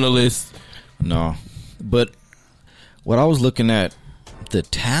probably on the list. No. But what I was looking at, the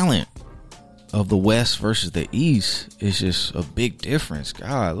talent of the West versus the East is just a big difference.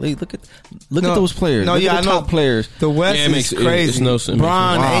 God, look at those players. No, look yeah, at the I know. top players. The West Yeah, it is makes- crazy. it's no sense.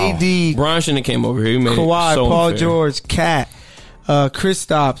 Bron, Wow. AD, Bron shouldn't have came over here. He made Kawhi, it so Paul unfair. George, Cat,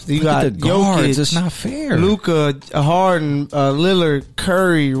 Kristaps. You Look got at the guards. Jokic. It's not fair. Luka, Harden, Lillard,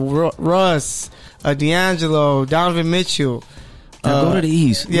 Curry, Russ, D'Angelo, Donovan Mitchell. Now go to the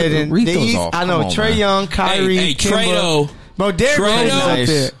East. Yeah, then Read the those East. off. I know Come on, Trae man. Young, Kyrie, Hey, Trey, Kemba, though. Bro, Derrick Trey Rose is up nice.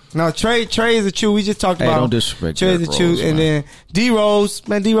 there. No, Trey is a chew. We just talked Hey, about don't disrespect Trey is a Derrick chew. Rose, And man. then D Rose,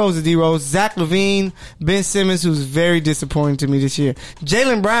 man, D Rose is D Rose. Zach LaVine, Ben Simmons, who's very disappointing to me this year.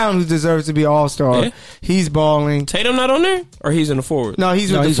 Jaylen Brown, who deserves to be All Star. Yeah. He's balling. Tatum not on there, or he's in the forward. No, he's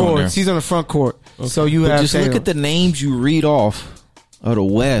with No, the he's on forwards. there. He's on the front court. So you But have just look Tatum. at the names you read off of the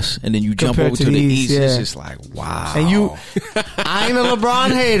West, and then you jump Compared over to to the the East. East, It's yeah. just like, wow. And you, I ain't a LeBron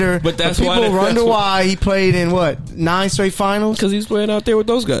hater, But that's people why- wonder that's why he played in what 9 straight finals. because he's playing out there with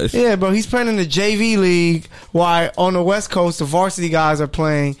those guys. Yeah, bro, he's playing in the JV league. While on the West Coast, the varsity guys are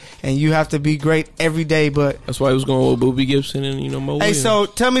playing, and you have to be great every day. But That's why he was going with Boobie Gibson and Mo. hey, Williams. so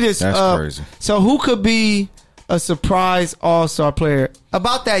tell me this: That's crazy. So who could be a surprise All Star player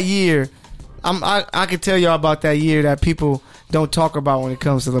about that year? I can tell y'all about that year that people don't talk about when it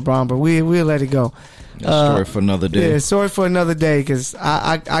comes to LeBron, but we'll let it go. That's a story for another day. Yeah, sorry for another day because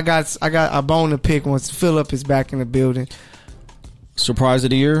I got a bone to pick once Phillip is back in the building. Surprise of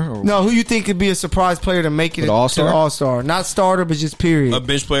the year? Or No, who you think could be a surprise player to make it For the to All-Star? the All Star? Not starter, but just period. a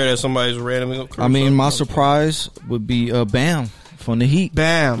bench player that somebody's randomly. I mean, my surprise would be Bam from the Heat.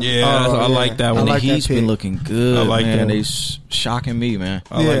 Bam. Yeah, I like that And one. the like that Heat's been pick. looking good. I like man. that one. They shocking me, man.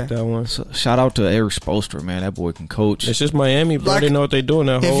 I Yeah. like that one. So, shout out to Eric Spoelstra, man. That boy can coach. It's just Miami, bro. Like, They know what they're doing.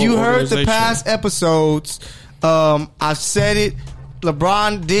 That If whole you heard the organization. past episodes, I've said it.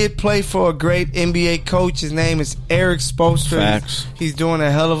 LeBron did play for a great NBA coach. His name is Eric Spoelstra. Facts. He's doing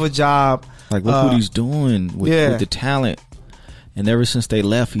a hell of a job. Like, look what he's doing with, yeah. with the talent. And ever since they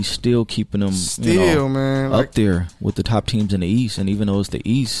left, he's still keeping them Still, man. up Like, there with the top teams in the East. And even though it's the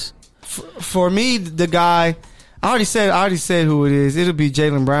East, for me, the guy, I already said who it is. It'll be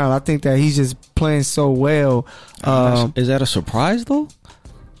Jaylen Brown. I think that he's just playing so well. is that a surprise, though?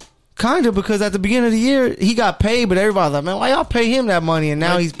 Kind of, because at the beginning of the year he got paid, but everybody's like, man, why y'all pay him that money? And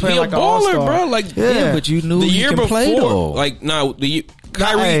now he's playing he like a an all baller, star, bro. Like, yeah, but you knew the he year can before, play, though. like no,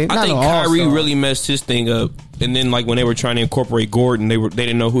 Kyrie. Hey, I not think no Kyrie all-star. really messed his thing up. And then, like when they were trying to incorporate Gordon, they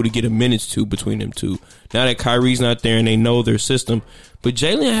didn't know who to get a minutes to between them two. Now that Kyrie's not there and they know their system, but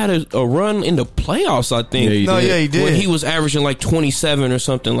Jalen had a run in the playoffs. I think. Yeah, he did. yeah, he did. When he was averaging like 27 or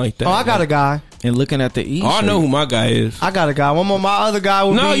something like that. Oh, I got a guy. And looking at the East, Oh, I know who my guy is. I got a guy. One more. My other guy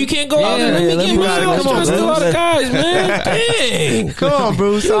will No, be. you can't go out there. Yeah, Let me yeah, get let me mine. go. There's Come on, a lot of Bruce. guys, man. Dang. Come on,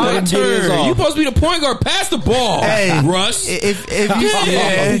 Bruce. My I'll- turn. You supposed to be the point guard. Pass the ball, Hey, Russ. If you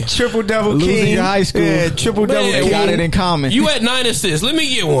Yeah. triple double Losing king, your high school. yeah, triple double Man, king. got it in common. You had 9 assists. Let me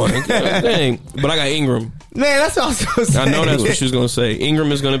get one. Dang. But I got Ingram. Man, that's what I was gonna say. I know that's what she was going to say.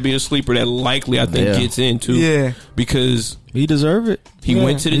 Ingram is going to be a sleeper that likely, I think, Yeah. gets in, too. Yeah. Because he deserve it. he Yeah.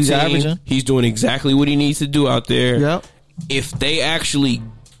 went to the He's team. averaging. He's doing exactly what he needs to do out there. Yep. If they actually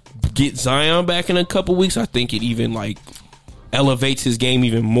get Zion back in a couple weeks, I think it even, like, elevates his game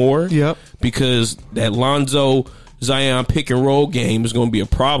even more. Yep. Because that Lonzo Zion pick and roll game is going to be a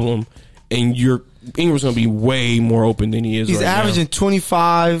problem, and Ingram's going to be way more open than he is. He's right averaging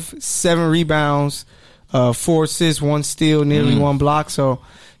 25, 7 rebounds, 4 assists, 1 steal, nearly 1 block. So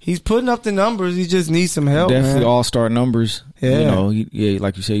he's putting up the numbers. He just needs some help. Definitely man. all-star numbers. Yeah. You know,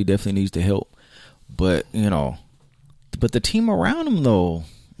 like you say, he definitely needs the help. But, but the team around him, though.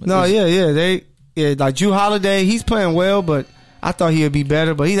 No, is- like Drew Holiday, he's playing well, but I thought he would be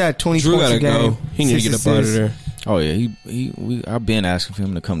better. But he's at 20 Drew points got a to game. go. He need to 6 get up out of assists. there. Oh, yeah. I've been asking for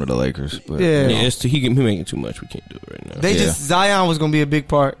him to come to the Lakers. But, Yeah. Yeah, he making too much. We can't do it right now. They just Zion was going to be a big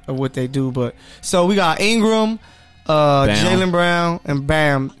part of what they do. But so we got Ingram, Jaylen Brown, and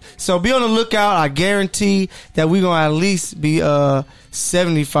Bam. So be on the lookout. I guarantee that we're going to at least be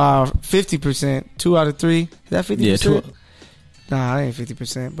 75, 50%. 2 out of 3. Is that 50%? Yeah, Nah, I ain't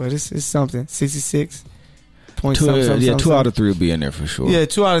 50%, but it's something. 66 points. 2 something. out of 3 will be in there for sure. Yeah,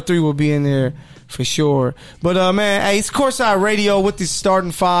 2 out of 3 will be in there for sure. But man, hey, it's Courtside Radio with the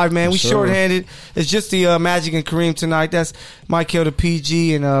starting 5, man. Yes, We sir. shorthanded. It's just the Magic and Kareem tonight. That's Michael the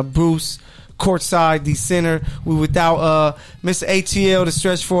PG and Bruce Courtside, the center. We without Mr. ATL, the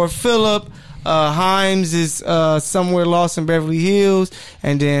stretch forward, Phillip. Himes is somewhere lost in Beverly Hills,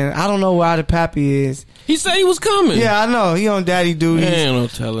 and then I don't know where the Pappy is. He said he was coming. Yeah, I know he on daddy duties. Man, no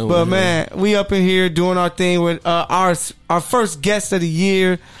telling. But man, we up in here doing our thing with our first guest of the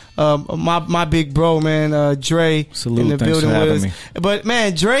year, my big bro, man, Dre, Salute, in the thanks building for having with us. me. But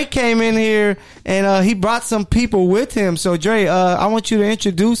man, Dre came in here and he brought some people with him. So Dre, I want you to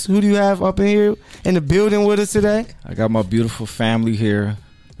introduce who do you have up in here in the building with us today? I got my beautiful family here.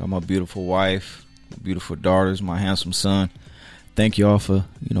 Got my beautiful wife, beautiful daughters, my handsome son. Thank y'all for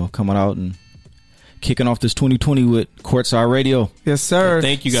coming out and kicking off this 2020 with Courtside Radio. Yes, sir.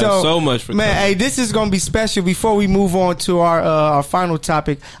 Thank you guys so much for man. coming. Hey, this is gonna be special. Before we move on to our final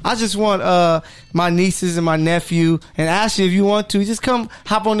topic, I just want my nieces and my nephew and Ashley, if you want to, just come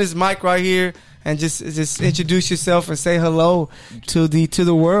hop on this mic right here and just introduce yourself and say hello to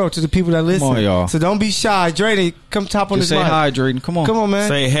the world, to the people that listen. Come on, y'all. So don't be shy, Drayden. Come top on Just this say mic. hi, Drayden. Come on, man.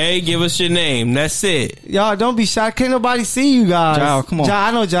 Say hey, give us your name. That's it. Y'all don't be shy. Can't nobody see you guys. Jael, come on.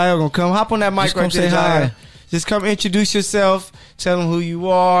 I know Jael gonna come. Hop on that mic Just right come there, say Jael. hi. Just come introduce yourself. Tell them who you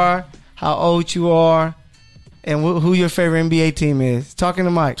are, how old you are, and who your favorite NBA team is. Talking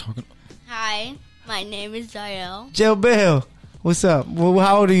to Mike. Hi, my name is Jael. Jael Bell. What's up? Well,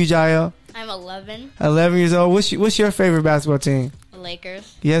 how old are you, Jael? I'm 11. 11 years old. What's your favorite basketball team? The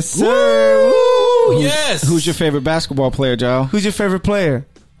Lakers. Yes, sir. Woo! Yes. Who's your favorite basketball player, Jael? Who's your favorite player?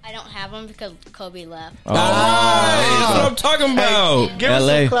 I don't have them because Kobe left. All right. That's what I'm talking about. Give us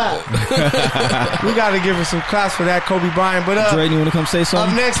LA. some clap. We got to give her some claps for that, Kobe Bryant. But Drayden, you want to come say up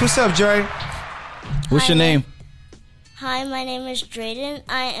something? next, what's up, Dre? What's your name? Hi, my name is Drayden.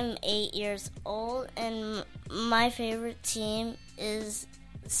 I am 8 years old, and my favorite team is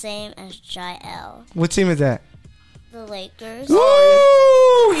the same as Jael, What team is that? the Lakers.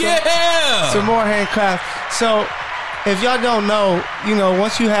 Woo! Yeah. Some more hand claps. So, if y'all don't know,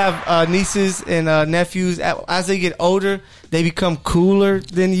 once you have nieces and nephews, as they get older, they become cooler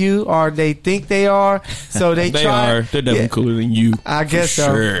than you, or they think they are. So they They try. are. They're definitely cooler than you. I guess for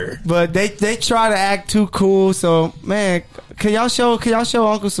so. Sure. But they try to act too cool. So, man, can y'all show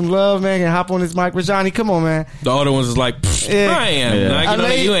Uncle some love, man, and hop on this mic? Rajani, come on, man. The other ones is like, Yeah. I am. Yeah.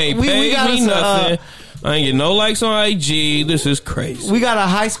 Like, you ain't We paid got me us, nothing. I ain't get no likes on IG. This is crazy. We got a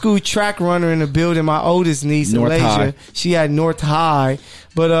high school track runner in the building. My oldest niece, North Alasia. High. She at North High.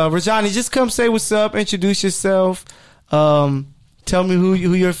 But Rajani, just come say what's up. Introduce yourself. Tell me who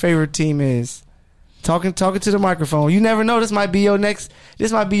your favorite team is. Talking to the microphone. You never know. This might be your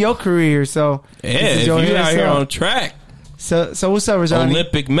career. So Yeah, this is if your you out head here up. on track, So what's up, Rajani?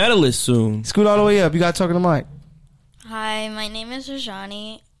 Olympic medalist soon. Scoot all the way up. You got to talk to the mic. Hi, my name is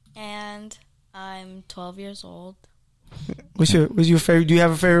Rajani, and I'm 12 years old. What's your favorite? Do you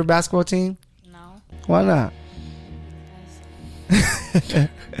have a favorite basketball team? No. Why not?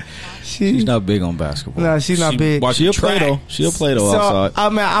 She's not big on basketball. No, she's not She big. watch She'll track. play though. She'll play though So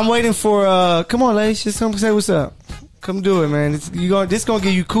outside. I'm waiting for. Come on, ladies, just come say what's up. Come do it, man. This gonna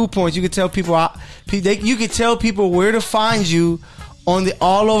give you cool points. You can tell people. You can tell people where to find you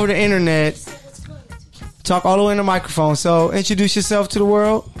all over the internet. Talk all the way in the microphone. So introduce yourself to the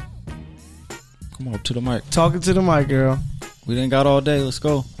world. Come on up to the mic. Talking to the mic, girl. We didn't got all day. Let's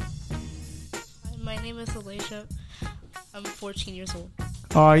go. My name is Alicia. I'm 14 years old.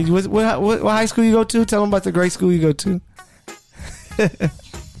 All right, what high school you go to? Tell them about the great school you go to. I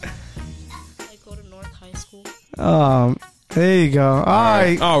go to North High School. There you go.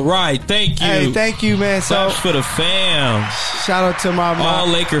 All right. Thank you. Hey, thank you, man. So Claps for the fam. shout out to my All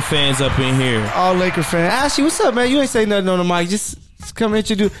Laker fans up in here. all Laker fan. Ashley, what's up, man? You ain't say nothing on the mic. Just come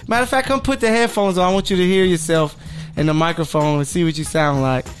introduce. Matter of fact, come put the headphones on. I want you to hear yourself in the microphone and see what you sound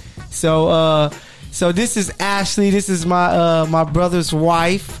like. So this is Ashley. This is my brother's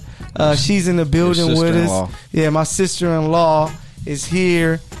wife. She's in the building with sister-in-law. us. Yeah, my sister-in-law is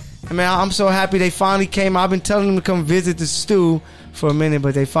here. And man, I'm so happy they finally came. I've been telling them to come visit the stew for a minute,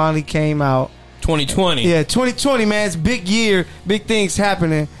 but they finally came out. 2020. Yeah, 2020, man. It's a big year. Big things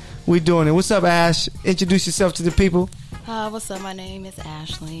happening. We doing it. What's up, Ash? Introduce yourself to the people. What's up? My name is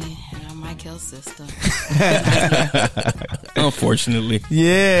Ashley, and I'm Michael's sister. Unfortunately.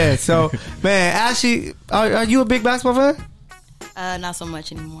 Yeah. So, man, Ashley, are you a big basketball fan? Not so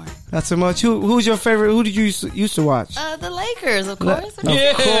much anymore. Not so much. Who's your favorite? Who did you used to watch? The Lakers, of course.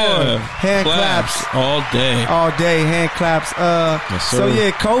 Yeah. Hand claps. all day. All day, hand claps. Yes, sir. So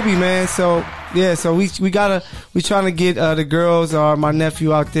yeah, Kobe, man. So yeah, so we trying to get the girls or my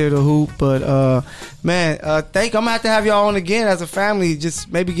nephew out there to hoop, but man, I'm gonna have to have y'all on again as a family.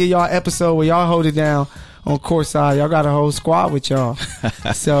 Just maybe get y'all an episode where y'all hold it down on courtside. Y'all got a whole squad with y'all,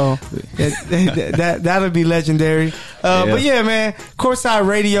 so that'll be legendary. But yeah, man, Courtside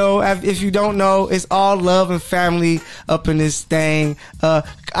Radio. If you don't know, it's all love and family up in this thing. I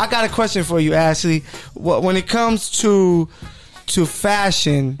got a question for you, Ashley. When it comes to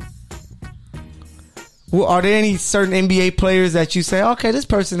fashion, are there any certain NBA players that you say, okay, this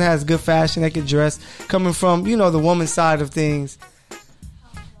person has good fashion, they can dress, coming from the woman's side of things?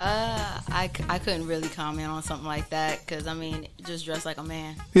 I couldn't really comment on something like that because, just dress like a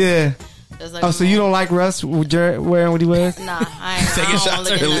man. Yeah. Just like Oh, a so man. you don't like Russ wearing what he wears? Nah, I don't want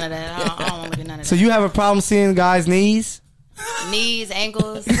to look at none of that. I don't want to look at none of So that. you have a problem seeing guys' knees? Knees,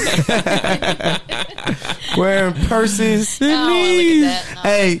 ankles. Wearing purses. I don't wanna look at that, no.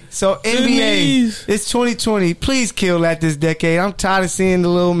 Hey, so NBA, knees. it's 2020. Please kill that this decade. I'm tired of seeing the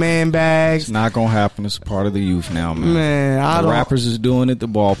little man bags. It's not gonna happen. It's a part of the youth now, man. Man, I The don't. rappers is doing it. The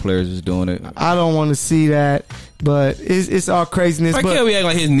ball players is doing it. I don't want to see that, but it's all craziness. Why But can't we act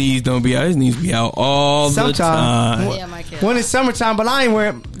like his knees don't be out? His knees be out all the Sometime. time. Yeah, my kid. when it's summertime, but I ain't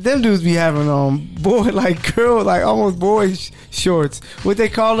wearing them dudes be having boy like girl like almost boy shorts. What they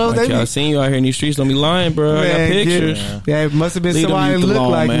call those? Like, They y'all be, seen you out here in these streets. Don't be lying, bro. I got man, pictures. yeah, it must have been Leave them somebody that youth looked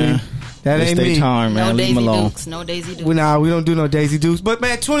alone, like man. me. That It's ain't their me. time, man. No Leave Daisy them alone. Dukes. No Daisy Dukes. We don't do no Daisy Dukes. But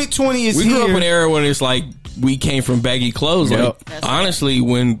man, 2020 is We here. grew up in an era when it's like we came from baggy clothes. Yep. Like That's honestly,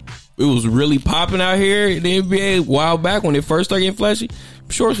 when it was really popping out here in the NBA a while back when it first started getting flashy,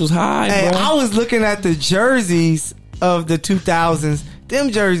 shorts was high. Hey, bro. I was looking at the jerseys of the 2000s. Them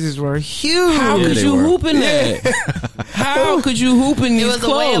jerseys were huge. How Yeah, could they you were. hoop in that? How could you hoop in It these was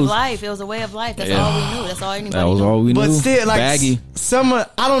clothes? a way of life. It was a way of life. That's Yeah. all we knew. That's all anybody That was knew. all we But knew. still, like Baggy.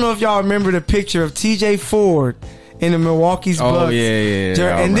 I don't know if y'all remember the picture of TJ Ford in the Milwaukee's Oh, Bucks. yeah.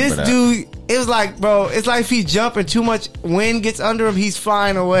 I And this remember that. dude, it was like, bro, it's like if he jumping too much wind gets under him, he's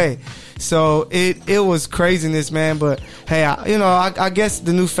flying away. So it was craziness, man. But hey, I guess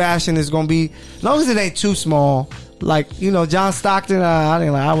the new fashion is gonna be, as long as it ain't too small. Like, John Stockton,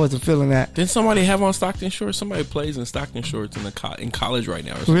 I wasn't feeling that. Didn't somebody have on Stockton shorts? Somebody plays in Stockton shorts in college right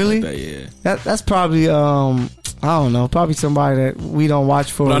now. Or something Really? Like that, yeah. That's probably I don't know, probably somebody that we don't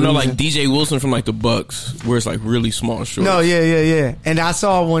watch for. But a I know reason. like DJ Wilson from like the Bucks, where it's like really small shorts. No, yeah. And I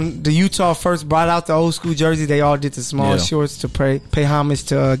saw when the Utah first brought out the old school jersey, they all did the small Yeah. shorts to pay homage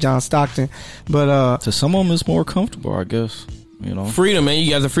to John Stockton. But To some of them, it's more comfortable, I guess. Freedom, man. You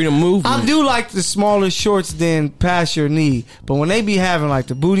got the freedom move. I do like the smaller shorts than past your knee. But when they be having like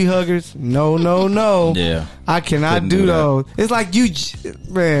the booty huggers, no. Yeah. I cannot Couldn't do do that. those. It's like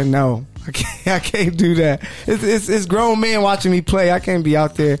man, no. I can't do that. It's grown men watching me play. I can't be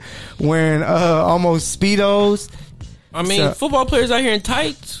out there wearing almost Speedos. I mean, So- football players out here in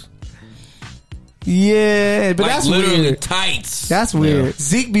tights. Yeah, but Like that's literally weird. tights. That's weird.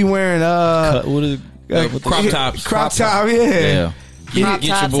 Zeke be wearing What is crop tops. Crop top, yeah. Yeah. Crop Get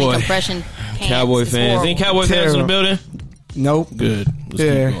your tops boy. and compression pants. Cowboy It's fans. horrible. Any Cowboy fans in Terrible. the building? Nope. Good. Let's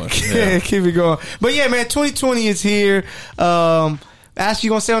Yeah. keep going. Keep it going. But yeah, man, 2020 is here. Ash, you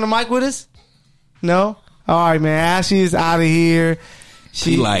gonna stay on the mic with us? No? All right, man. Ashley is out of here.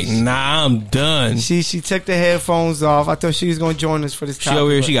 She like, nah, I'm done. She took the headphones off. I thought she was gonna join us for this She topic.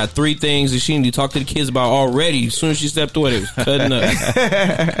 over here, she got 3 things that she need to talk to the kids about already. As soon as she stepped away, they was cutting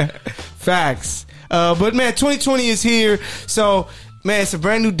up. Facts. But man, 2020 is here. So man, it's a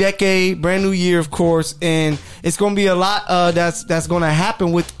brand new decade, brand new year, of course, and it's going to be a lot that's going to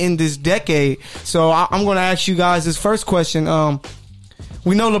happen within this decade. So I'm going to ask you guys this first question.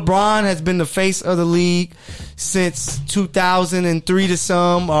 We know LeBron has been the face of the league since 2003 to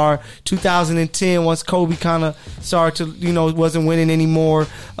some, or 2010 once Kobe kind of started to, wasn't winning anymore.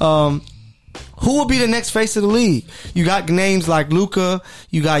 Who will be the next face of the league? You got names like Luka,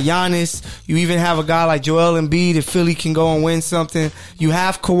 you got Giannis, you even have a guy like Joel Embiid if Philly can go and win something. You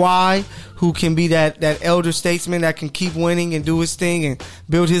have Kawhi, who can be that elder statesman that can keep winning and do his thing and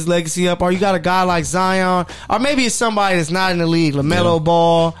build his legacy up. Or you got a guy like Zion, or maybe it's somebody that's not in the league, LaMelo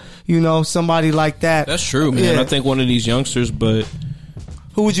Ball, somebody like that. That's true, man. Yeah. I think one of these youngsters, but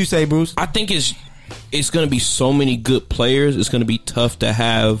Who would you say, Bruce? I think it's going to be so many good players. It's going to be tough to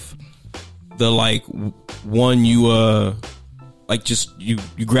have the like one you you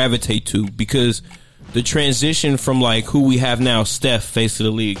gravitate to, because the transition from like who we have now, Steph, face of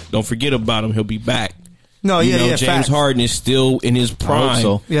the league. Don't forget about him. He'll be back. No, You yeah, know, yeah. James facts. Harden is still in his prime.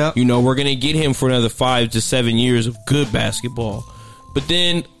 so. Yeah. We're going to get him for another 5 to 7 years of good basketball. But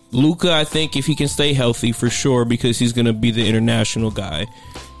then Luka, I think if he can stay healthy, for sure, because he's going to be the international guy.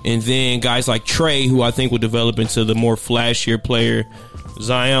 And then guys like Trey, who I think will develop into the more flashier player.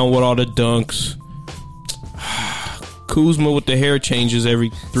 Zion with all the dunks. Kuzma with the hair changes every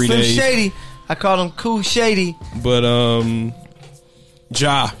 3 Slim days. Shady. I call him Cool Shady. But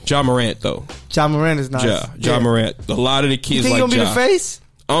Ja Morant though. John Moran is nice. Ja Morant. A lot of the You kids think like he gonna be Ja. the face?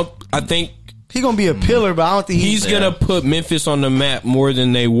 I think He gonna be a pillar, but I don't think he's gonna put Memphis on the map more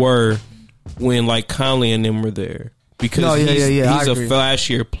than they were when like Conley and them were there. Because No, yeah, he's I a agree.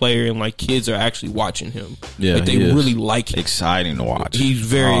 flashier player, and like kids are actually watching him. Yeah, like, they he is. really like him. Exciting to watch. He's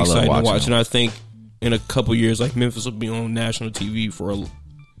very I love exciting to watching watch, him. and I think in a couple years, like Memphis will be on national TV for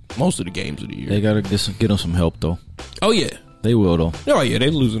most of the games of the year. They gotta get them some help though. Oh yeah, They will though. oh yeah, they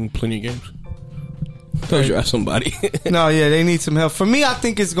losing plenty of games. They'll draft somebody. No, yeah, they need some help. For me, I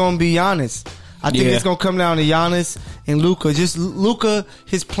think it's gonna be Giannis. I think Yeah. it's gonna come down to Giannis and Luka. Just Luka,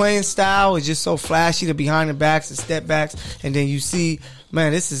 his playing style is just so flashy. The behind the backs, the step backs, and then you see,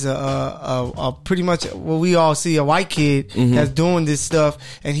 man, this is a pretty much what we all see, a white kid that's doing this stuff,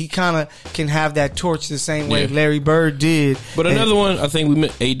 and he kind of can have that torch the same way Yeah. Larry Bird did. But And- another one, I think we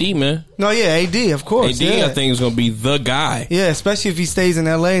met AD, man. no, yeah, AD, of course, AD, yeah. I think is going to be the guy. Yeah, especially if he stays in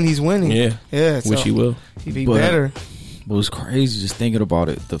LA and he's winning. Yeah. Yeah, so Which he will. He'd be But- better. But it's crazy just thinking about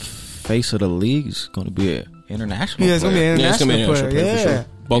it. The face of the league is going to be an international Yeah, it's gonna be player. an Yeah, it's going to be an international international player player. for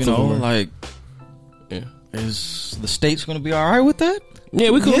sure. Both You of know, them are. like, Yeah. is the state's going to be all right with that?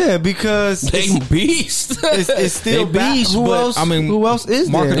 Yeah, we could. Yeah, because They beast. it's still They back. beast, Who but, else? I mean, who else is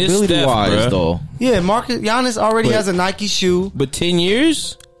there? It's Marketability Steph, wise, bruh. though. Yeah, Giannis already But- has a Nike shoe. But 10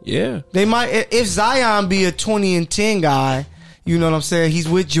 years? Yeah. They might, if Zion be a 20 and 10 guy, you know what I'm saying? He's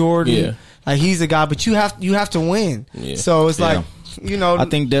with Jordan. Yeah. Like he's a guy, but you have to win. Yeah. So it's like, you know, I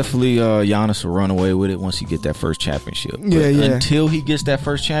think definitely Giannis will run away with it once he get that first championship. But Yeah, yeah. Until he gets that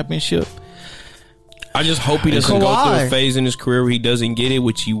first championship, I just hope he doesn't go Kawhi. through a phase in his career where he doesn't get it,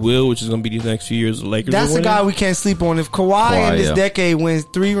 which he will, which is going to be the next few years. The Lakers that's are the winning. guy we can't sleep on. If Kawhi in this yeah. decade wins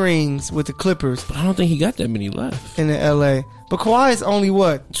 3 rings with the Clippers But I don't think he got that many left. in the LA, but Kawhi is only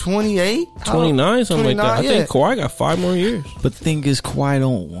what, 28, 29, something like that. I 29, think Kawhi got 5 more years. but the thing is, Kawhi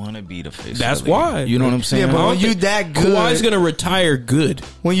don't want to be the face. That's of the league. why. You know what I'm saying? Yeah, but I when don't you think- that good, Kawhi's going to retire good.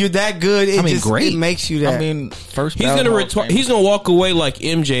 when you're that good, it great. it makes you that. I mean, first He's ballot going to Hall of retire. Famer. He's going to walk away like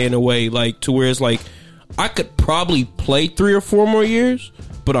MJ in a way, like to where it's like, I could probably play 3 or 4 more years,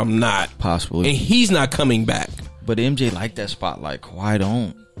 but I'm not. Possibly. And he's not coming back. But MJ like that spotlight. Kawhi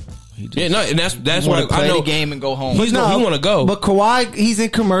don't. He just Yeah, no, and that's want why to play I know the game and go home. He's no, he want to go. But Kawhi, he's in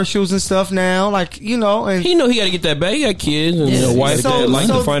commercials and stuff now, like, you know, and He know he got to get that bag. He got kids and a wife that like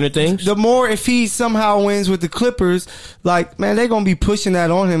the finer things. the more, if he somehow wins with the Clippers, like, man, they're gonna be pushing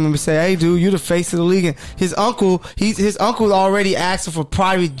that on him and say, "Hey, dude, you're the face of the league." And his uncle already asking for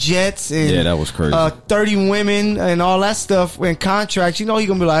private jets and Yeah, that was crazy. 30 women and all that stuff and contracts. You know, he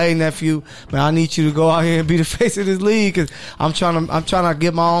gonna be like, "Hey, nephew, man, I need you to go out here and be the face of this league because I'm trying to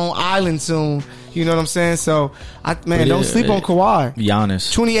get my own island soon." You know what I'm saying? So, don't sleep on Kawhi.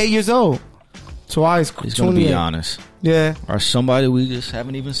 Giannis. 28 years old. Kawhi is He's going to be 28. honest. Yeah. Or somebody we just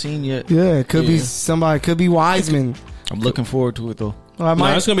haven't even seen yet. Yeah, it could be Yeah. somebody. Could be Wiseman. I'm looking forward to it, though. Well, I No,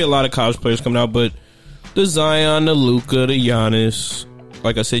 might. it's gonna be a lot of college players coming out, but the Zion, the Luka, the Giannis,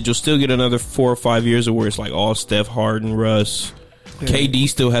 like I said, you'll still get another 4 or 5 years of where it's like all Steph, Harden, Russ. KD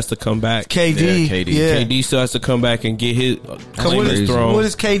still has to come back. KD. Yeah, KD. Yeah. KD still has to come back and get his What claim his is, throne. what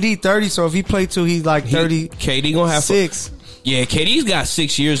is KD? 30. So if he played till he's like 36. KD gonna have Yeah, KD's got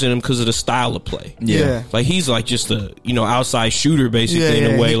 6 years in him because of the style of play. Yeah. Like he's like just a outside shooter basically Yeah, in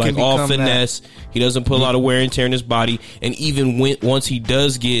yeah, a way, he like can all become that. finesse. He doesn't put a lot of wear and tear in his body, and even once he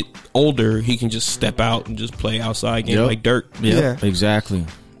does get older, he can just step out and just play outside game Yep. like Dirk. Yeah. Exactly.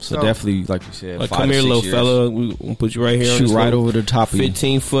 So, So- definitely, like you said, Like 5 come to here, 6 little years. fella. We'll put you right here. on Shoot this right little over the top of you.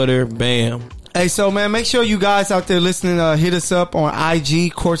 15-footer. Bam. Hey, so man, make sure you guys out there listening, hit us up on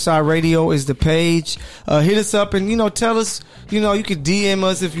IG. Courtside Radio is the page. Hit us up and, tell us, you could DM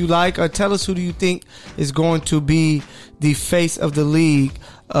us if you like, or tell us who do you think is going to be the face of the league,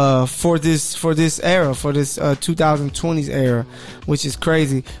 for this era, for this 2020s era, which is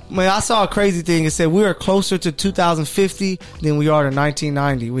crazy. Man, I saw a crazy thing. It said we are closer to 2050 than we are to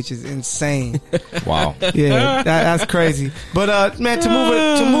 1990, which is insane. Wow. Yeah, that's crazy. But man, to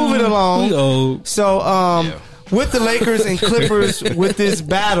move it along. Oh, So, with the Lakers and Clippers, with this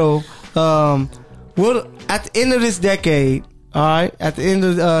battle, will at the end of this decade, all right, at the end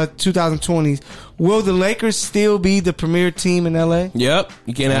of 2020s, will the Lakers still be the premier team in LA? yep.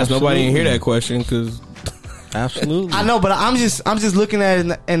 You can't ask nobody and hear that question because Absolutely. I know, but I'm just looking at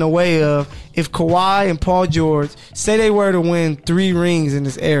it in a way of if Kawhi and Paul George say they were to win 3 rings in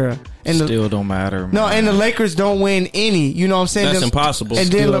this era, and Still don't matter. No, man. and the Lakers don't win any. You know what I'm saying? That's Them- impossible.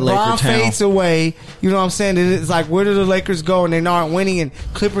 And then Still a Laker LeBron town. fades away. You know what I'm saying? And it's like, where do the Lakers go? And they aren't winning. And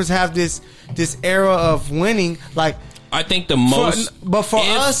Clippers have this era of winning. Like, I think the most. but for if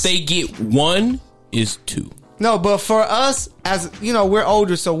us- they get 1 is 2. no, but for us, as we're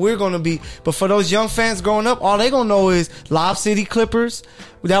older, so we're going to be. But for those young fans growing up, all they going to know is Lob City Clippers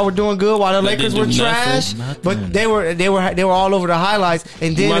that were doing good while the That Lakers didn't were do trash. nothing. But they were all over the highlights.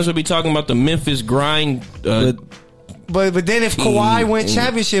 And You might as then, well be talking about the Memphis grind. but then if Kawhi win Mm.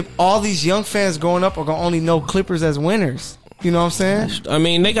 championship, all these young fans growing up are going to only know Clippers as winners. You know what I'm saying? I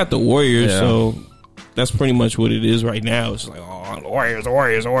mean, they got the Warriors, Yeah. so that's pretty much what it is right now. It's like, oh, Warriors.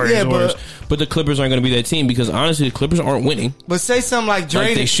 Yeah, but- But the Clippers aren't going to be that team because honestly, the Clippers aren't winning But say something like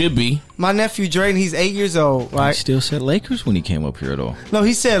like they Drayden. should be. My nephew Drayden, he's 8 years old, He right? still said Lakers when he came up here, though. No,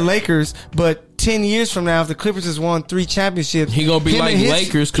 he said Lakers, but 10 years from now, if the Clippers has won 3 championships, He gonna be him like and his-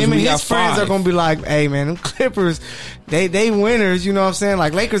 Lakers 'cause him we and got his friends 5. are gonna be like, hey man, them Clippers, they winners. You know what I'm saying?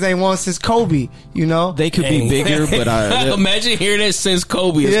 Like Lakers ain't won since Kobe. You know, They could be bigger, but imagine hearing that since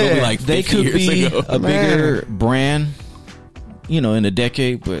Kobe. It's gonna be Yeah. like 50 they could years be ago. a bigger brand, in a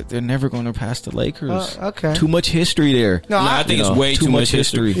decade, but they're never going to pass the Lakers. okay. Too much history there. No, No, I think you it's know, way too much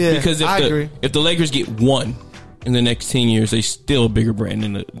history. Yeah, because I agree. if the Lakers get 1 in the next 10 years, they still a bigger brand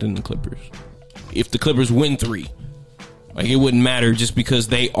than the Clippers. If the Clippers win 3, like it wouldn't matter just because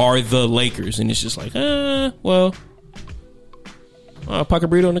they are the Lakers, and it's just like, well, pocket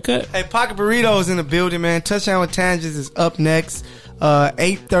burrito on the cut. Hey, Pocket Burrito is in the building, man. Touchdown with Tangents is up next.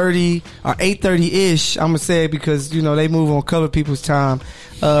 8:30 or 8:30-ish. I'm going to say it because, they move on colored people's time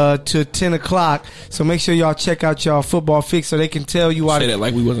to 10 o'clock. So make sure y'all check out y'all football fix so they can tell you why. Say that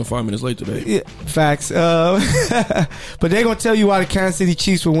like we wasn't 5 minutes late today. Yeah, facts. But they're going to tell you why the Kansas City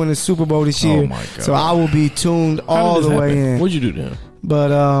Chiefs will win the Super Bowl this year. Oh, my God. So I will be tuned How all did the this way happen? in. What'd you do then?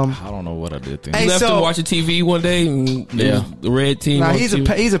 But, I don't know what I did there. Hey, You left so- him watching TV one day, and Yeah. the red team. nah, on he's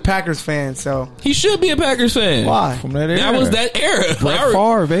TV. he's a Packers fan, so He should be a Packers fan. why? From that era. That was that era. Brett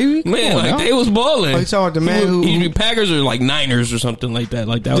Favre, baby. Come Man, on like now. they was balling. Oh, you talking about the man who- He Packers or like Niners or something like that.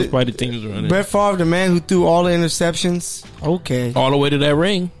 Like that was The- probably the teams running Brett Favre, the man who threw all the interceptions. Okay. all the way to that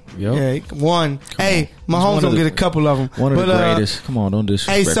ring. Yep. Yeah, one. Hey, one Mahomes of gonna the- get a couple of them. One of the greatest. Come on, don't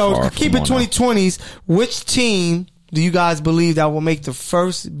disrespect Hey, so Favre. keep Come it on now. 2020s. Which team do you guys believe that will make the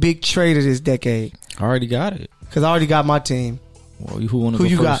first big trade of this decade? I already got it. Because I already got my team. Well, who want to Who go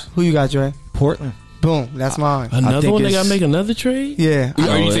you first? got? Who you got, Dre? Portland. Boom. That's mine. Another think one they it's- got to make another trade. Yeah. Or you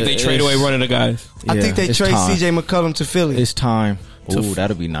No, think they it's- trade away one of the guys? I Yeah, think they it's trade time. CJ McCollum to Philly. It's time. To Ooh, f-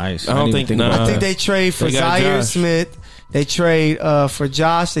 that'd be nice. I don't didn't even think- about nah. I think that. they trade for They got Zaire Josh. Smith. They trade for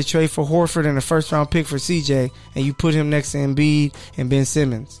Josh. They trade for Horford and a first round pick for CJ. And you put him next to Embiid and Ben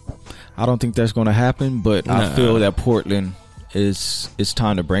Simmons. I don't think that's going to happen, but Nah. I feel that Portland it's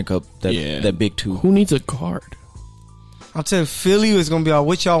time to break up that Yeah. that big two. Who needs a guard? I'm telling you, Philly is going to be all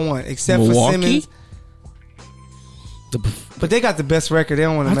what y'all want, except Milwaukee? for Simmons. The, But they got the best record. They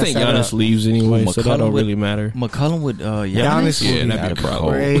don't want to I mess think that Giannis up. leaves anyway, so that McCollum don't would- really matter. McCollum would Giannis Giannis would Yeah, be that'd be a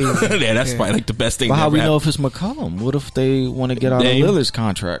problem. crazy. Yeah, that's Yeah. probably like the best thing. But how that we ever know happened. if it's McCollum? What if they want to get out Dame? of Lillard's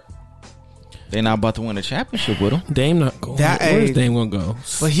contract? They're not about to win a championship with him. Dame not going? That- Where's hey. Dame gonna go?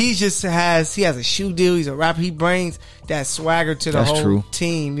 But he just has a shoe deal. He's a rapper. He brings that swagger to the That's whole true.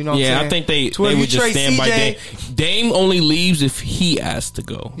 team. You know what I'm Yeah, saying? I think they To where if would you just trade stand by Dame. CJ, Dame only leaves if he asks to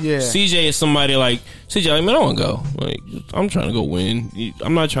go. Yeah. CJ is somebody like CJ. Like, man, I want to go. Like, I'm trying to go win.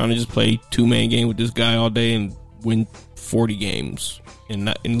 I'm not trying to just play 2-man game with this guy all day and win 40 games and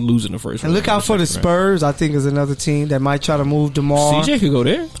lose in the first. And look out for the Spurs. I think is another team that might try to move DeMar. CJ could go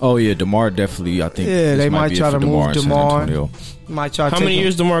there. Oh yeah, DeMar definitely. I think. Yeah, this they might be it try for to move in San DeMar. Antonio. Might try to How take many him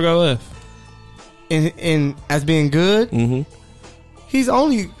years DeMar got left? in as being good. Mm-hmm. He's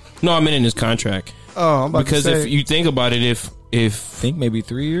only. No, I meant in his contract. Oh, I'm about Because to say, if you think about it, if I think maybe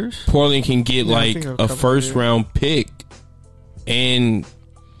 3 years. Portland can get Yeah, I like think a a couple first years. round pick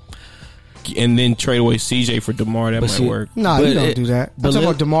and then trade away CJ for DeMar, that But might see- work. nah, but you don't it- do that. I'm but talking Lil-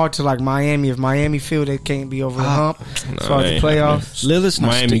 about DeMar to like Miami. If Miami feel they can't be over the hump as far as the ain't playoffs. Lillard's not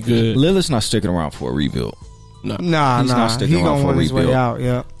Miami good. Lillard's not sticking around for a rebuild. No. Nah, He's not nah. sticking He around gonna for a win his way rebuild. out.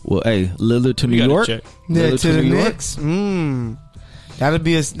 Yeah. Well, hey, Lillard to We New gotta York. check. Yeah, Lillard to the New York? Knicks.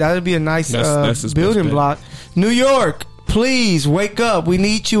 That'd be a nice That's his best building bet. block. New York, please wake up. We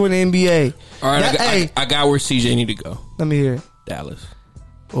need you in the NBA. All right, That- hey, I got where CJ need to go. let me hear it. Dallas.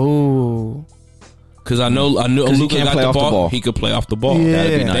 Ooh, Because I know 'Cause he Luka can't got play the off the ball. ball. He could play off the ball. Yeah.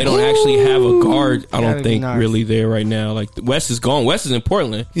 That'd be They nice. They don't actually have a guard, I That'd don't be think, nice. really there right now. Like, West is gone. West is in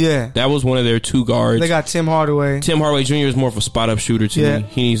Portland. yeah. That was one of their 2 guards. They got Tim Hardaway. Tim Hardaway Jr. is more of a spot-up shooter to Yeah. me.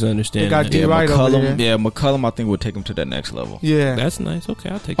 He needs to understand They got that. D. Yeah, Right over McCollum. there. Yeah, McCollum. I think would take him to that next level. Yeah. That's nice. Okay,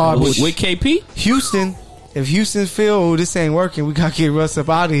 I'll take Oh, that. but With KP? Houston. If Houston feel, oh, this ain't working, we gotta get Russ up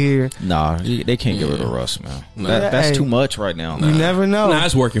out of here. Nah, they can't get rid of Russ, man. Nah. That's Hey. too much right now. You never know. Nah,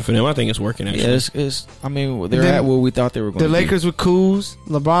 it's working for them. I think it's working, actually. Yeah, it's. I mean, they're Then at where we thought they were going. The Lakers with Kuz.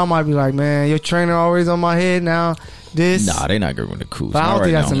 LeBron might be like, man, your trainer always on my head now. This. Nah, they're not going to Kuz. But I don't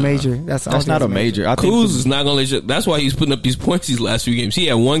think that's a major. That's not a major. I think Kuz is not going to let you. That's why he's putting up these points these last few games. He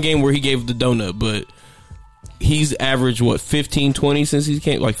had one game where he gave the donut, but he's averaged, 15, 20 since he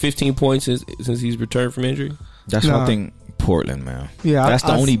came? Like 15 points since he's returned from injury? That's Nah. one thing. Portland, man. Yeah, that's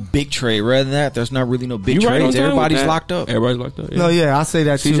the I- only big trade. Rather than that, there's not really no big You right on trades. time with Everybody's that. locked up. Everybody's locked up. Yeah. No, yeah, I say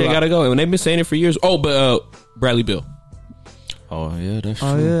that too. CJ got to go. And they've been saying it for years. Oh, but Bradley Beal. Oh yeah, that's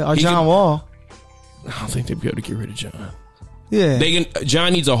Oh true. yeah, or He John can- Wall. I don't think they'd be able to get rid of John. Yeah,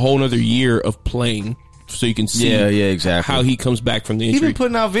 John needs a whole nother year of playing so you can see Yeah, exactly. how he comes back from the He injury. been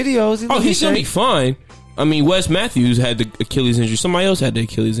putting out videos. He's going to be fine. I mean, Wes Matthews had the Achilles injury. Somebody else had the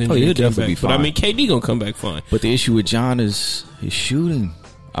Achilles injury. he'll and came definitely back. be But I fine. mean, KD going to come back fine. But the issue with John is his shooting.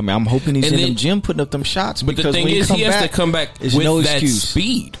 I mean, I'm hoping he's And in then- the gym putting up them shots. But the because thing when is, he has to come back it's with no that excuse.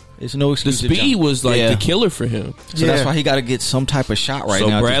 speed. It's no The excuse. to speed John. was like Yeah. the killer for him. So that's Yeah. why he got to get some type of shot right so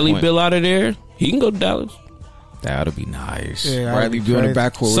now. Bradley at this point. Beal out of there, he can go to Dallas. That'd be nice. Yeah, that'd Bradley be Beal in the crazy.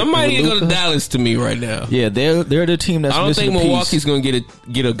 backcourt. with Somebody can go to Luka. Dallas to me right now. Yeah, they're the team that's I don't missing think a piece. Milwaukee's going to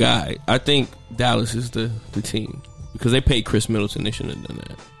get a guy. I think Dallas is the team because they paid Chris Middleton. They shouldn't have done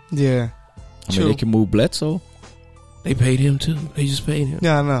that. Yeah. I mean, they can move Bledsoe. They paid him too. They just paid him.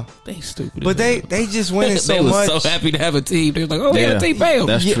 Yeah, I know. They stupid. But as hell. they just winning so they was much. so happy to have a team. They was like, oh, yeah, they pay him.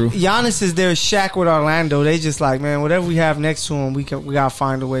 That's true. Giannis is their Shaq with Orlando. They just like, man, whatever we have next to him, we gotta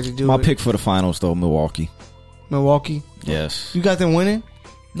find a way to do My it. pick for the finals, though, Milwaukee. Milwaukee. Yes. You got them winning?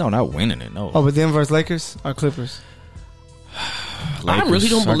 No, not winning it. No. Oh, but them versus Lakers or Clippers? I really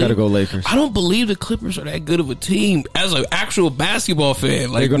don't I believe. gotta go Lakers. I don't believe the Clippers are that good of a team. As an actual basketball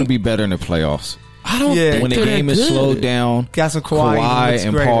fan, like They're gonna be better in the playoffs I don't. Yeah. think when the they're game that is good. slowed down. Got some Kawhi.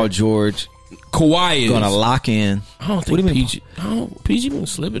 and Paul George Kawhi is gonna lock in. I don't What think do you mean? PG been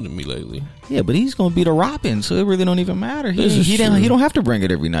slipping to me lately. Yeah, but he's gonna be the Robin, so it really don't even matter. This is He true. don't have to bring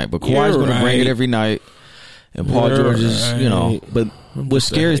it every night, but Kawhi's You're gonna bring right. it every night. And Paul You're George is, right. but I'm what's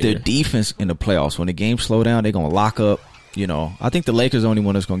just a scary is their hater. defense in the playoffs. When the games slow down, they're gonna lock up. I think the Lakers are the only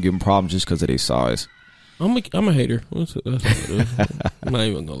one that's gonna give them problems just because of their size. I'm a hater. I'm not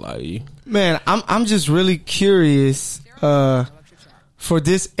even gonna lie to you. Man, I'm just really curious for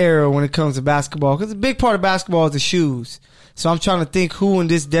this era when it comes to basketball, because a big part of basketball is the shoes. So I'm trying to think who in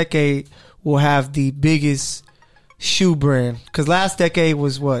this decade will have the biggest shoe brand. Because last decade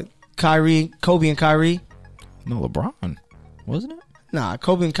was what? Kobe and Kyrie? No, LeBron, wasn't it? Nah,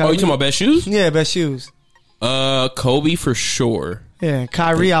 Kobe and Kyrie. Oh, you talking about best shoes? Yeah, best shoes. Kobe for sure. Yeah,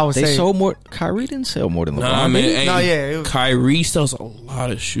 Kyrie, I would They say. sold more. Kyrie didn't sell more than LeBron. Nah, man. did he? Hey, No, yeah, it was- Kyrie sells a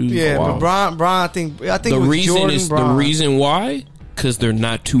lot of shoes. Yeah, Wow. but Bron, I think The it was reason Jordan, is Bron. the reason why because they're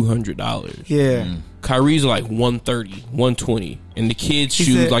not $200. Yeah. Kyrie's are like 130, 120, and the kids' He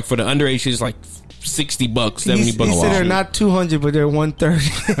shoes said- like for the underage is like $60, $70 He a said they're shoe. not 200, but they're 130.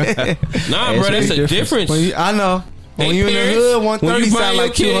 Nah, It's bro, that's big a difference. difference. I know. When Hey, you in the parents, hood, when 130 you buy sound your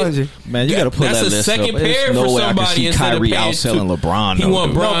like kid- 200. Man, you got to pull That's that a list second up. pair There's for no way I can somebody see instead of Kyrie paying outselling two- LeBron. He though,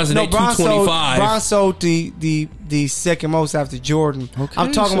 want dude. bronze and they Bron sold, 225. Bron sold the second most after Jordan. Okay,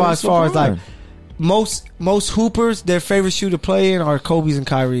 I'm talking so about it's as far as LeBron. like most hoopers, their favorite shoe to play in are Kobe's and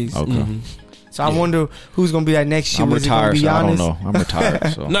Kyrie's. Okay. So I wonder who's going to be that next shoe. I'm Is it gonna retired, be so I don't Giannis? know. I'm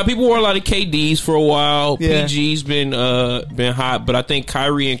retired, so. Now people wore a lot of KDs for a while. Yeah. PG's been hot, but I think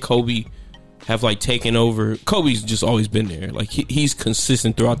Kyrie and Kobe have like taken over. Kobe's just always been there. Like he's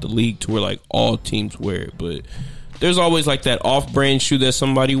consistent throughout the league to where like all teams wear it. But there's always like that off-brand shoe that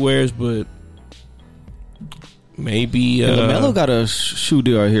somebody wears. But maybe LaMelo got a shoe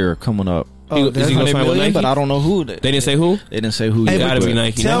deal here coming up. Oh, is he gonna 100 sign with million, Nike? but I don't know who. They didn't say who. They didn't say who. Hey, yet, Gotta but be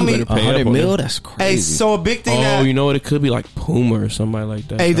Nike. tell Now me- you better pay 100 up on mil. that. That's crazy. Hey, so a big thing Oh, that you know what? It could be like Puma or somebody like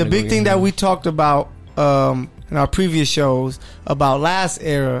that. Hey, the Trying to big go thing get that him. we talked about in our previous shows about last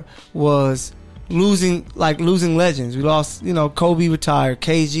era was losing legends. We lost, Kobe retired,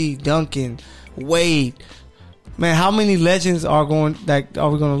 KG, Duncan, Wade. Man, how many legends are we going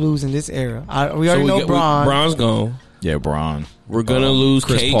to lose in this era? We already know Bron. Bron's gone. Yeah, Bron. We're gonna lose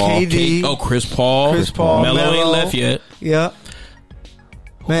Chris K- Paul. KD. Chris Paul. Chris Paul, Melo ain't Melo. left yet. Yeah.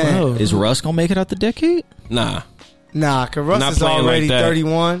 Man, Is Russ gonna make it out the decade? Nah, nah, because Russ Not is playing already like that.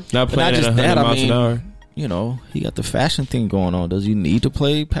 31. not But playing not at just 100 that. I miles mean, an hour. he got the fashion thing going on. Does he need to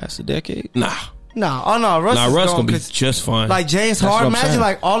play past the decade? Nah, Nah, oh no, Russ is Russ gone gonna be 'cause just fine. like James That's what Harden. I'm Imagine saying.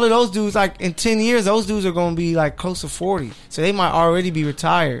 like all of those dudes. Like in 10 years, those dudes are going to be like close to 40. So they might already be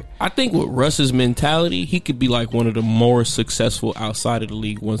retired. I think with Russ's mentality, he could be like one of the more successful outside of the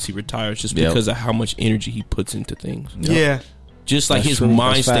league once he retires, just Yep. because of how much energy he puts into things. Yeah. Just like That's his true.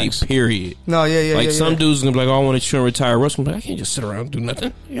 mind That's state. facts. Period. No, yeah. Like some yeah. dudes gonna be like, "Oh, I want to chill and retire." Russ gonna be like, "I can't just sit around and do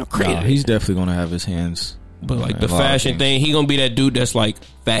nothing." You're crazy. Nah, he's definitely gonna have his hands. But like in the a lot of fashion things. thing, he gonna be that dude that's like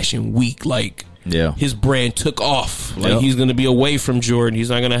fashion week. Like Yeah. his brand took off. Like Yep. he's gonna be away from Jordan.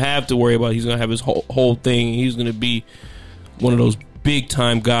 He's not gonna have to worry about it. He's gonna have his whole thing. He's gonna be one of those big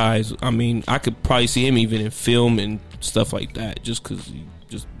time guys. I mean, I could probably see him even in film and stuff like that, just because he's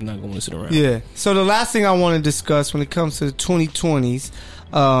just not gonna sit around. Yeah. So the last thing I want to discuss when it comes to the 2020s,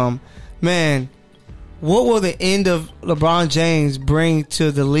 man, what will the end of LeBron James bring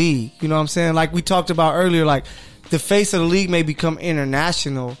to the league? You know what I'm saying? Like we talked about earlier, like the face of the league may become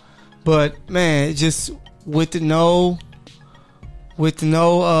international, but man, just with no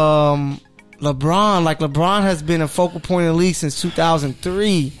LeBron. Like, LeBron has been a focal point in the league since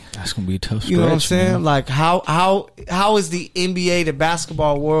 2003. That's gonna be a tough stretch. You know what I'm saying? man. Like, how is the NBA, the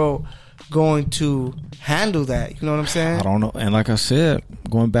basketball world, going to handle that? You know what I'm saying? I don't know. And like I said,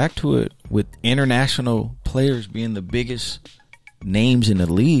 going back to it, with international players being the biggest names in the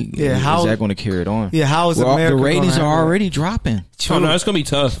league, Yeah, is how- that going to carry it on? Yeah, how is Well, America the ratings gonna are handle already dropping. Oh, no, it's gonna be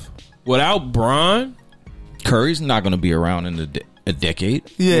tough. Without Bron, Curry's not going to be around in a decade.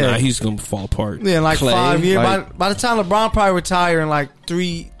 Yeah, nah, he's gonna fall apart. yeah, in like Clay, 5 years. like- By the time LeBron probably retire in like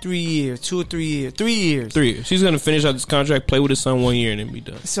 3 years, 2 or 3 years, 3 years. 3 years. He's gonna finish out this contract, play with his son 1 year, and then be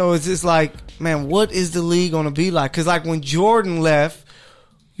done. So it's just like, man, what is the league going to be like? Because like when Jordan left,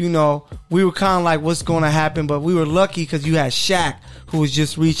 you know, we were kind of like, what's going to happen? But we were lucky because you had Shaq, who was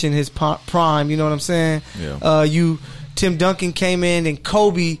just reaching his prime. You know what I'm saying? Yeah. Tim Duncan came in, and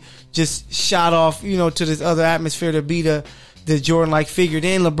Kobe just shot off, you know, to this other atmosphere to be the Jordan like figure.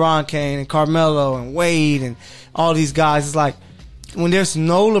 Then LeBron came, and Carmelo and Wade and all these guys. It's like when there's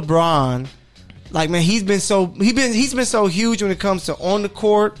no LeBron, like, man, he's been so huge when it comes to on the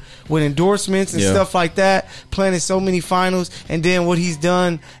court with endorsements and Yeah. stuff like that, playing in so many finals, and then what he's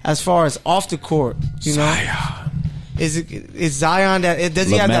done as far as off the court. You know, is Zion that does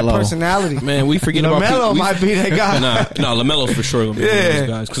he have that LaMelo. personality? Man, we forget about LaMelo we- might be that guy. Nah, LaMelo for sure gonna be one of Yeah. those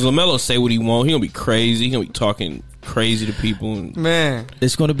guys. Because LaMelo say what he want. He gonna be crazy. He gonna be talking crazy to people. And Man,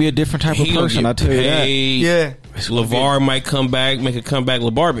 It's going to be a different type of he gonna person, get I tell you that. paid. yeah, LeVar might come back, make a comeback.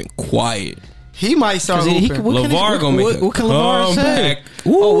 LeVar been quiet. he might start 'Cause he hooping. could- what can he- LeVar gonna make a what can LeVar say? comeback.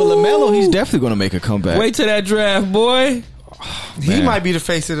 Oh, well, LaMelo, he's definitely going to make a comeback. Wait till that draft, boy. He man. might be the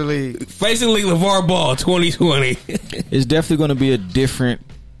face of the league. Basically, LeVar Ball 2020. It's definitely going to be a different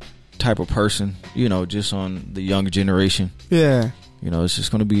type of person, you know, just on the younger generation. Yeah, You know, it's just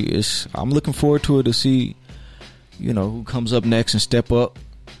going to be. I'm looking forward to it to see, you know, who comes up next and step up.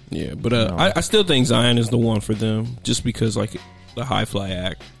 Yeah, but No. I still think Zion is the one for them, just because like the high fly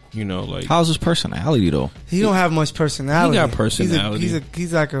act. You know, like How's his personality though? he don't have much personality. He got personality.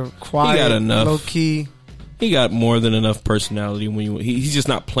 He's like a quiet, He got enough. low key. he got more than enough personality when he's just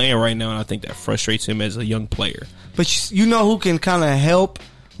not playing right now, and I think that frustrates him as a young player. But you know who can kind of help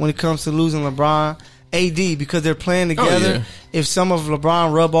when it comes to losing LeBron? AD, because they're playing together. yeah. If some of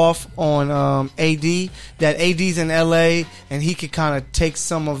LeBron rub off on AD, that AD's in LA, and he could kind of take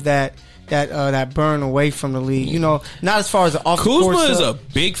some of that burn away from the league. You know, not as far as the off the court Kuzma is stuff.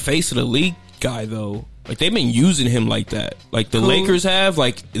 a big face of the league guy, though. Like they've been using him like that. Like the Who? Lakers have,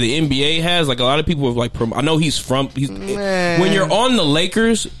 like the NBA has. Like a lot of people have like. I know he's Man. when you're on the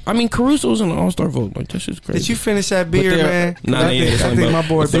Lakers. I mean, Caruso's in the All Star vote. Like that's just crazy. Did you finish that beer, they're- man? Nah, I they ain't think, I talking think about- my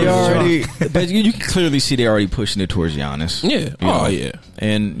boy They beer already, but you can clearly see they're already pushing it towards Giannis. Yeah. You Oh know? yeah.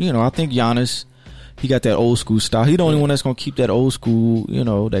 And you know, I think Giannis, he got that old school style. He's the only one that's going to keep that old school, you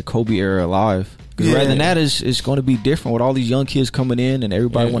know, that Kobe era alive. Because Yeah. rather than that, it's going to be different with all these young kids coming in and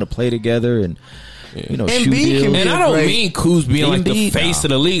everybody Yeah. want to play together and you know, Embiid shoot can deals. be And I don't great. mean Kuz being like the Embiid, face nah. of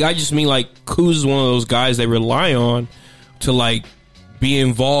the league. I just mean like Kuz is one of those guys they rely on to like be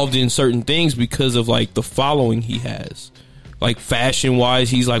involved in certain things because of like the following he has. Like fashion wise,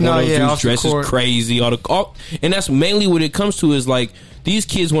 he's like No, one of those yeah, dudes off the dresses court. crazy. And that's mainly what it comes to is like these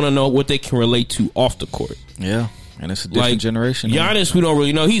kids want to know what they can relate to off the court. Yeah, and it's a different Like generation. man. Giannis, we don't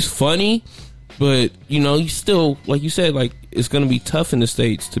really know. He's funny, but you know he's still like you said. Like it's going to be tough in the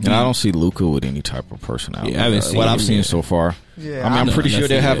States to be. And I don't see Luka with any type of personality. Yeah, I haven't seen what him I've seen yet. so far. Yeah, I mean, I'm No, pretty sure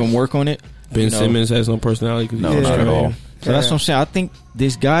nothing they're having yet. work on it. Ben you know. Simmons has no personality. 'cause No, he's not at Australian. all. So that's Yeah. what I'm saying. I think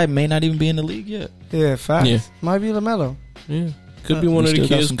this guy may not even be in the league yet. Yeah, facts. Yeah. Might be LaMelo. Yeah, could be one we of the still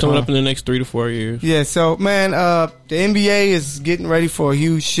got kids some coming time. up in the next 3 to 4 years. Yeah, so man, the NBA is getting ready for a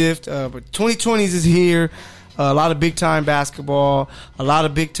huge shift. But 2020s is here. A lot of big time basketball. A lot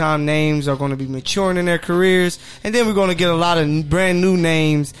of big time names are going to be maturing in their careers, and then we're going to get a lot of brand new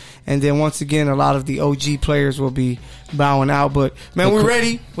names. And then once again, a lot of the OG players will be bowing out. But man, we're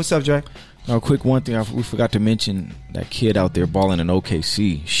ready. What's up, Jay? Now, a quick one thing we forgot to mention: that kid out there balling in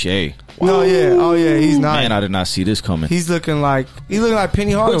OKC, Shea. No, yeah, oh yeah, he's not. Man, I did not see this coming. He's looking like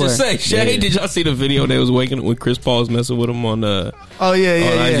Penny Hardaway. What'd you say, Shay? Yeah. Did y'all see the video they was waking up when Chris Paul was messing with him on Oh yeah, on yeah,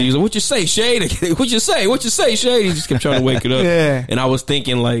 IG? yeah. He's like, "What you say, Shay? What you say? What you say, Shay?" He just kept trying to wake it up. Yeah. And I was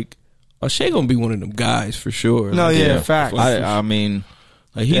thinking like, "Oh, Shay gonna be one of them guys for sure." No, Like, yeah, facts. I mean,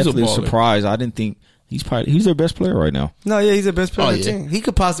 Like, he's a definitely baller. surprised. I didn't think he's their best player right now. No, yeah, he's the best player on the yeah. team. He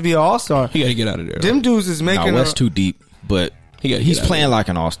could possibly be an all-star. He got to get out of there. Them dudes is Now making. West too deep, but He gotta he's get out playing of like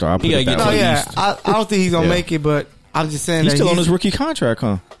an all star. He gotta get No, to the yeah, East. I don't think he's gonna Yeah. make it, but I'm just saying He's that still on his rookie contract,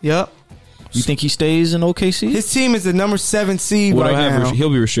 huh? Yep. You think he stays in OKC? His team is the number 7 seed Well, right they'll have now. he'll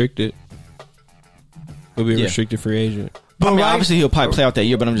be restricted. He'll be a Yeah. restricted free agent. But I mean, right- obviously he'll probably play out that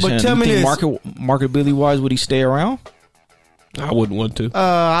year, but I'm just But saying. tell You me think this. marketability wise, would he stay around? I wouldn't want to.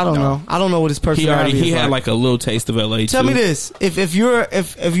 I don't know. I don't know what his personality is. He had like a little taste of LA. Tell too. me this: if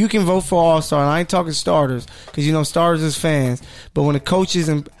you can vote for All Star, and I ain't talking starters because you know starters is fans, but when the coaches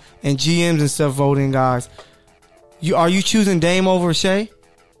and GMs and stuff voting guys, are you choosing Dame over Shea?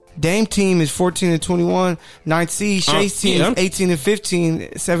 Dame team is 14-21, 9th seed. Shea's team is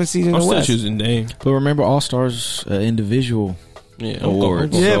 18-15, 7th seed in I'm the still West. choosing Dame. But remember, All Stars individual Yeah,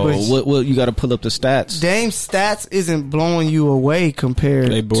 awards. Yeah, so but- you got to pull up the stats. Dame's stats isn't blowing you away compared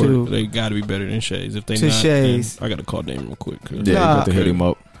they to got to be better than Shay's. If they to not, Shay's. then I got to call Dame real quick. 'Cause- Yeah, you Nah. got to hit him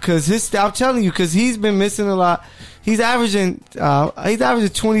up. because I'm telling you, because he's been missing a lot. He's averaging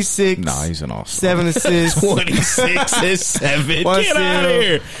 26. Nah, he's an All-Star. 7 assists. 26 and 7. One Get out of steal.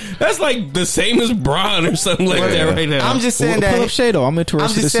 here. That's like the same as Bron or something like that right now. I'm just saying Pull that. up Shea though. I'm I'm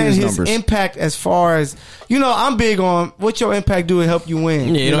interested to just see saying his his numbers. impact as far as I'm big on what your impact do to help you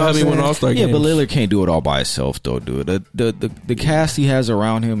win. Yeah, you don't know have what me I'm win saying? All-Star Yeah, games. but Lillard can't do it all by himself, though, dude. The cast he has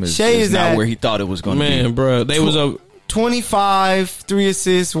around him is Shea is not at- where he thought it was going to be. Man, bro, they was a 25, 3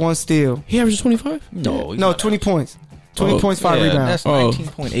 assists, 1 steal. he averaged 25. No, he's No, not 20 points. 20 Oh, points, 5 yeah, rebounds. That's Oh.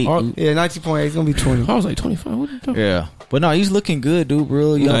 19.8. Oh. dude. Yeah, 19.8. It's going to be 20. I was like 25. What are you talking? Yeah, but no, he's looking good, dude.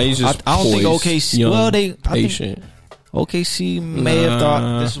 Bro, Nah, he's just I don't think poised, OKC. young, Well, I think patient. OKC may have thought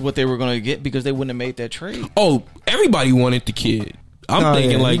Nah. this is what they were going to get because they wouldn't have made that trade. Oh, everybody wanted the kid. I'm No,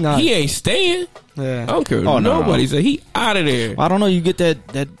 thinking yeah, like he not- he ain't staying. Yeah. I don't care. Oh, no, Nobody no. said he out of there. I don't know. You get that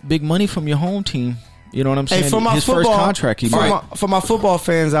big money from your home team. You know what I'm saying? Hey, for my His football, first contract, he might. for my football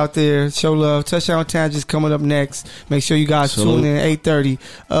fans out there, show love. Touchdown Town just coming up next. Make sure you guys Salute. tune in at 8:30.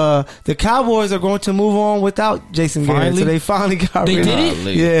 The Cowboys are going to move on without Jason Garrett, Finally? so they finally got They rid did of it?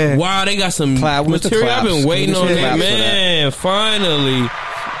 Golly. Yeah. Wow, they got some Clap with the material. I've been claps. waiting Give on me some that, claps for man. Finally,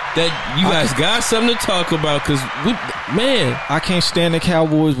 that you guys got something to talk about because man, I can't stand the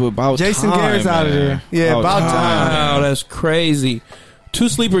Cowboys, but about Jason time, Garrett's out of man. there. Yeah, about time. wow, that's crazy. 2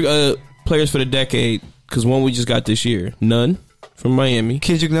 sleeper players for the decade because one we just got this year, Nunn from Miami,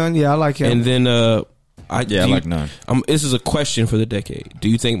 Kendrick Nunn, yeah, I like him. and then I like Nunn. This is a question for the decade. Do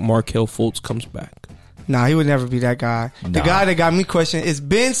you think Markelle Fultz comes back? Nah, he would never be that guy. The Nah. guy that got me questioning is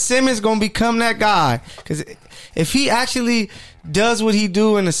Ben Simmons going to become that guy? Because if he actually does what he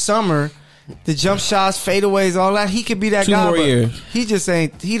do in the summer, the jump shots, fadeaways, all that, he could be that 2 guy. more but years. He just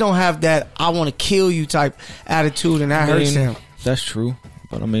ain't. He don't have that "I want to kill you" type attitude, and that hurts him. That's true.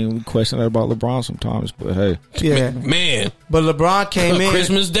 But I mean, we question that about LeBron sometimes. But hey, Yeah, Man, but LeBron came in.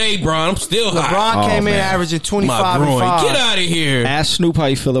 Christmas Day, Bron. I'm still hot. LeBron Oh, came in man. averaging My 25 and groin. 5. Get out of here. ask Snoop how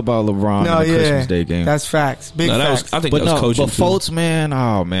you feel about LeBron No, in the yeah, Christmas Day game. that's facts. Big No, that was, facts. I think but that was no, coaching. but too. Fultz, man,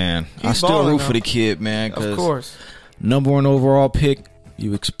 oh man, I He's still balling, root though. for the kid, man. Of Because course. number 1 overall pick,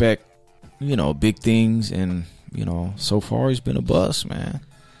 you expect, big things, and so far he's been a bust, man.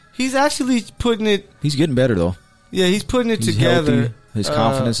 He's actually putting it. He's getting better though. Yeah, he's putting it He's together. healthy. His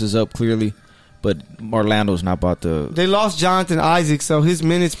confidence is up clearly, but Orlando's not about to. They lost Jonathan Isaac, so his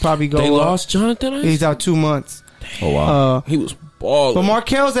minutes probably go They up. lost Jonathan Isaac? He's out 2 months. Oh wow. He was balling. But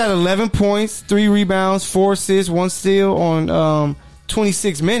Markel's at 11 points, 3 rebounds, 4 assists, 1 steal on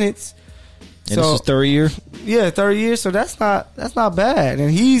 26 minutes. And this is third year. Yeah, 30 years. So that's not bad.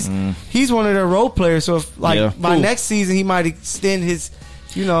 And he's one of their role players. So if Yeah. by Cool. next season he might extend his,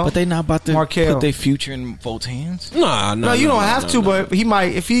 But they not about to Markelle. put their future in Fultz' hands. Nah, No, you don't have to, but he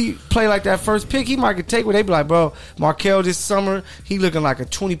might. If he play like that first pick, he might could take what they be like, bro. Markelle this summer, he looking like a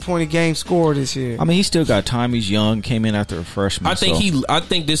 20-point a game scorer this year. I mean, he still got time. He's young. Came in after a freshman. I think so. I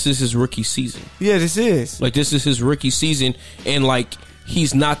think this is his rookie season. Yeah, this is. Like this is his rookie season, and like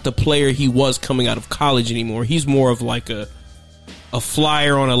he's not the player he was coming out of college anymore. He's more of like a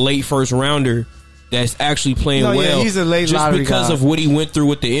flyer on a late first rounder that's actually playing No, yeah, well. he's a late just lottery because guy. of what he went through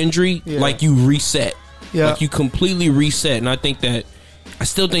with the injury. Yeah. Like you reset, Yeah. like you completely reset. And I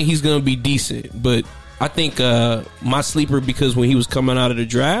still think he's going to be decent. But I think my sleeper, because when he was coming out of the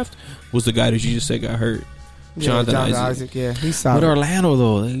draft, was the guy that you just said got hurt, Jonathan Isaac. Yeah, he's With solid. Orlando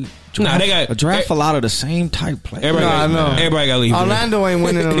though, they Nah, they got draft a lot of the same type players. Everybody, No, I know. everybody got to leave. Orlando ain't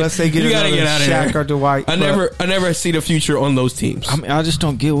winning unless they get You gotta another get out of Shaq there. or Dwight. I never see the future on those teams. I mean, I just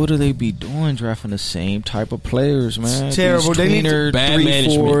don't get what do they be doing drafting the same type of players, man. It's terrible. These They need to- tweener, Bad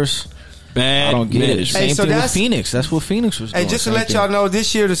 3-4s. Bad I don't get it. management. Same Hey, so thing with that's- Phoenix. That's what Phoenix was doing. Hey, just to Same let thing. y'all know,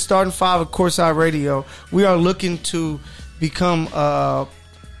 this year the starting 5 of Courtside Radio, we are looking to become a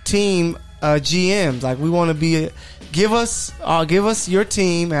team GMs. Like we want to be. Give us your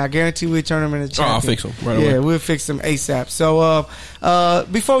team, and I guarantee we'll turn them into champions. I'll fix them right Yeah, away. we'll fix them ASAP. So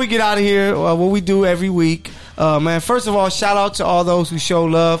before we get out of here, what we do every week, man. First of all, shout out to all those who show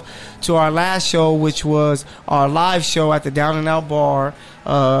love to our last show, which was our live show at the Down and Out Bar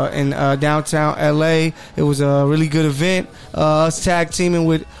in downtown LA. It was a really good event. Us tag teaming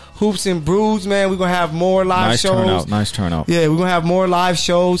with Hoops and Brews, man. We're gonna have more live shows. Nice turnout. Yeah, we're gonna have more live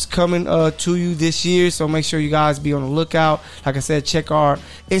shows coming to you this year, so make sure you guys be on the lookout. Like I said, check our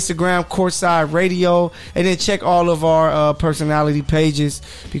Instagram, Courtside Radio, and then check all of our personality pages,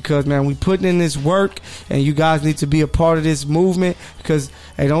 because man, we putting in this work, and you guys need to be a part of this movement. Because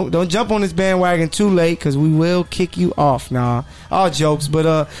hey, don't jump on this bandwagon too late, because we will kick you off. Nah, all jokes,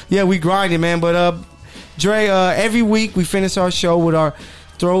 but yeah, we grinding, man. But Dre, every week we finish our show with our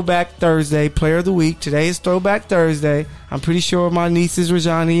Throwback Thursday Player of the Week. Today is Throwback Thursday. I'm pretty sure my nieces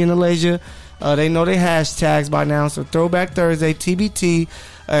Rajani and Alasia, they know their hashtags by now. So Throwback Thursday, TBT,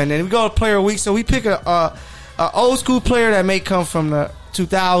 and then we go to Player of the Week. So we pick a old school player that may come from the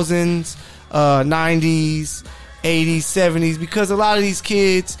 2000s, 90s, 80s, 70s, because a lot of these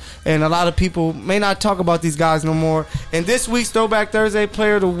kids and a lot of people may not talk about these guys no more. And this week's Throwback Thursday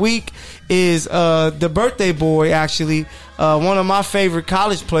Player of the Week is the birthday boy, actually. One of my favorite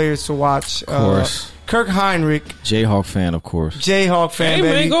college players to watch. Of course. Kirk Hinrich. Jayhawk fan, of course. Jayhawk fan, Hey,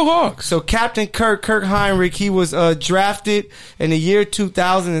 baby. man, go Hawks. So Captain Kirk Hinrich, he was drafted in the year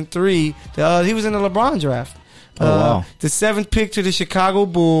 2003. He was in the LeBron draft. Oh, wow. The 7th pick to the Chicago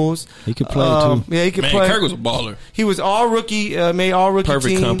Bulls. He could play, too. Yeah, he could Man, play. Kirk was a baller. He was all rookie, made all rookie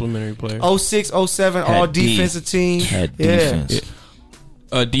Perfect team. complimentary player. 06, 07, all Had D. defensive team. Had Yeah. defense.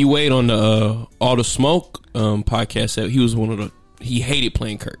 D Wade on the All the Smoke podcast said he was he hated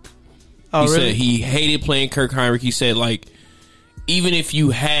playing Kirk. Oh, He really? said he hated playing Kirk Hinrich. He said, like, even if you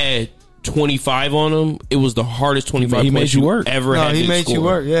had 25 on him, it was the hardest 25 He made points you work. ever No, had he to made score. you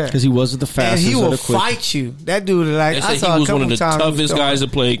work, yeah. Because he wasn't the And fastest he or will the quickest. fight you. That dude, like, They I said saw he a was one couple of the times. he was toughest throwing. guys to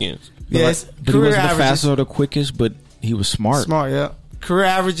play against. Yes, But he career wasn't the averages. fastest or the quickest, but he was smart. Smart, yeah. Career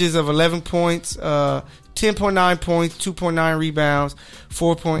averages of 11 points, 10.9 points, 2.9 rebounds,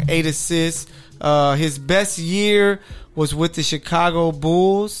 4.8 assists. His best year was with the Chicago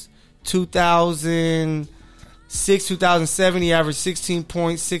Bulls, 2006, 2007. He averaged 16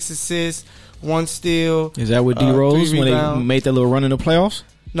 points, 6 assists, 1 steal. Is that with D 3 Rose when they rebounds. made that little run in the playoffs?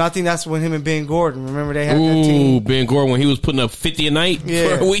 No, I think that's when him and Ben Gordon. Remember they had that Ooh, team. Ben Gordon, when he was putting up 50 a night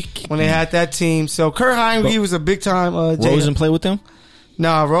Yeah, for a week. when they had that team. So Kurt Hinrich, he was a big time. Rose didn't play with them?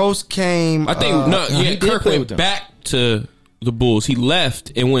 Nah, Rose came. I think, he did Kirk play went with them. back to the Bulls. He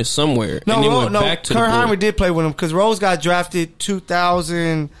left and went somewhere. and then went back to Kurt the Bulls. Hinrich did play with him because Rose got drafted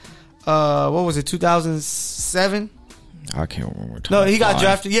 2000. What was it? 2007. I can't remember. No, he got Fine.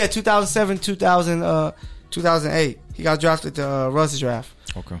 drafted. Yeah, 2007, 2008. He got drafted to Russ's draft.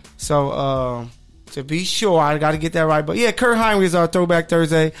 Okay. So to be sure, I got to get that right. But yeah, Kurt Hinrich is our Throwback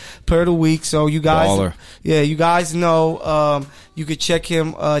Thursday Player of the Week. So you guys, Baller. yeah, you guys know you could check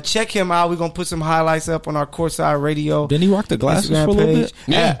him out. We're gonna put some highlights up on our Courtside Radio. Didn't he rock the glasses Instagram for a little page. bit?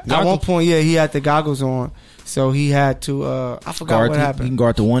 Yeah, At goggles. one point, yeah, he had the goggles on, so he had to. I forgot Guard what He happened. can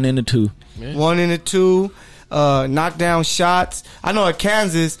guard the 1 and the 2. 1 and a 2, knock down shots. I know at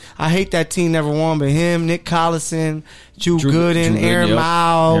Kansas, I hate that team never won, but him, Nick Collison, Drew Gooden, Aaron yep.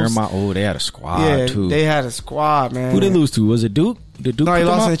 Miles. Aaron Miles. Oh, they had a squad, Yeah, too. they had a squad, man. Who they lose to? Was it Duke? Did Duke No, he pick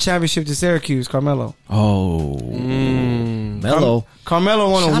them lost up? in the championship to Syracuse, Carmelo. Oh. Melo. Carmelo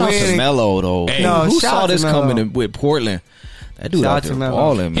won Shout a out to win. Melo, though. Hey, No, Who shout saw out to this Melo. coming in with Portland? That dude Shout out out to there Melo.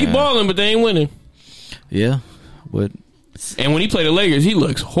 balling, man. He balling, but they ain't winning. Yeah, but And when he played the Lakers, he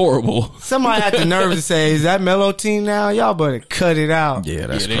looks horrible. Somebody had the nerve to say, "Is that Melo team now? Y'all better cut it out." yeah,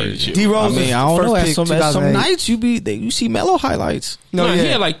 that's Yeah, they- crazy. D Rose. I mean, I don't first know. At pick, some 2008. nights you see Melo highlights. No, Nah, yeah. he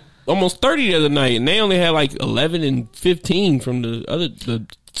had like almost 30 the other night, and they only had like 11 and 15 from the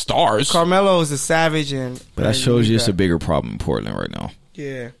stars. Carmelo is a savage, and But that shows you it's a bigger problem in Portland right now.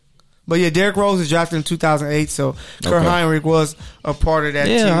 yeah. But yeah, Derrick Rose was drafted in 2008, so Kurt Okay. Hinrich was a part of that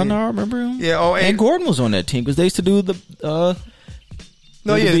team. Yeah, I know. I remember him. Yeah, oh, and and Gordon was on that team because they used to do the.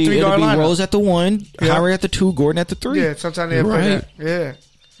 no, yeah, it'd the be, 3 it'd guard be lineup. Rose at the 1, Yeah. Hinrich at the 2, Gordon at the 3. Yeah, sometimes they You're play right. that. Yeah,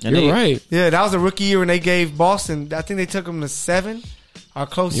 And You're they- right. yeah, that was a rookie year when they gave Boston. I think they took them to 7 or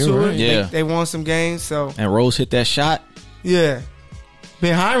close You're to right. it. Yeah. They won some games, so And Rose hit that shot. yeah.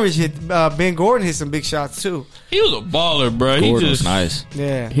 Ben Heinrich hit. Ben Gordon hit some big shots too. He was a baller, bro. Gordon He was just nice.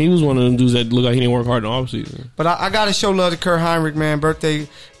 Yeah. He was one of them dudes that looked like he didn't work hard in the offseason. But I got to show love to Kurt Heinrich, man. Birthday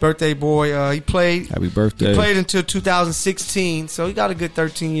boy. He played. Happy birthday. He played until 2016, so he got a good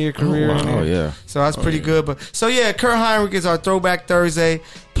 13-year career. in there. Oh, yeah. So that's pretty good. But so yeah, Kurt Heinrich is our Throwback Thursday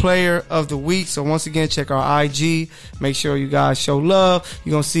Player of the Week. So once again, check our IG. Make sure you guys show love.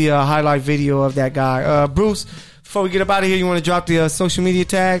 You're gonna see a highlight video of that guy. Bruce, before we get up out of here, you want to drop the social media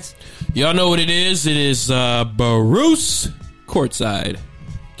tags? Y'all know what it is. It is Bruce Courtside.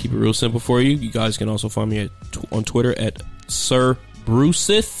 Keep it real simple for you. You guys can also find me on Twitter at Sir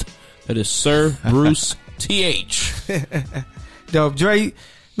Bruceth. That is Sir Bruce TH. Dope. Dre,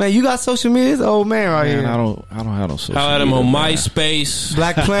 man, you got social media? This old man right here. I don't have no social I had him media, on man. MySpace.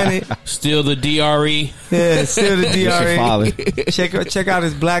 Black Planet. Still the DRE. Yeah, still the Just a follow. DRE. Check out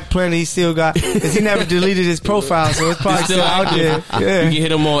his Black Planet. He still got, because he never deleted his profile, so it's probably still out there. You can Yeah.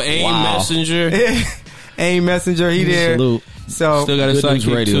 hit him on AIM Wow. Messenger. AIM Messenger, he there. Salute. So, Still got a Good News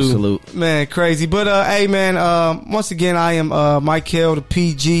sidekick Radio too. salute. man, crazy. But hey, man, once again, I am Michael the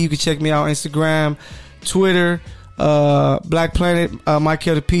PG. You can check me out on Instagram, Twitter, Black Planet,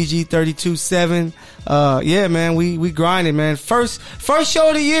 Michael the PG 327. Yeah, man, we grinding, man. First show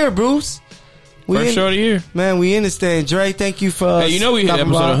of the year, Bruce. First show of the year. Man, we in the stand. Dre, thank you for. Hey, you know we hit stopping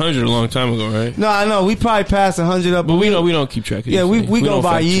episode by. 100 a long time ago, right? No, I know we probably passed 100 up, But we don't keep track of Yeah, these we things. go don't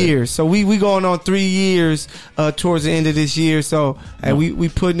by fact check. years. So we going on 3 years towards the end of this year. So hey, we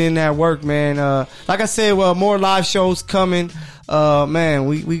putting in that work, man. Like I said, well, more live shows coming. Man,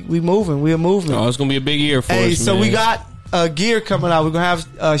 we moving. We're moving. Oh, it's gonna be a big year for Hey, us, so man. we got gear coming out. We're gonna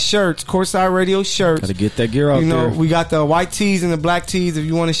have shirts, Courtside Radio shirts. Got to get that gear out You know, there. we got the white tees and the black tees. If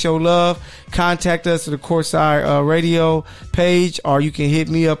you want to show love, contact us at the Courtside Radio page, or you can hit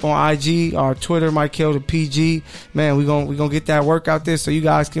me up on IG or Twitter, Michael the PG. Man, we gonna get that work out there so you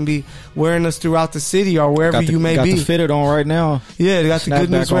guys can be wearing us throughout the city or wherever you may got be. the fitted on right now. Yeah, they got the Good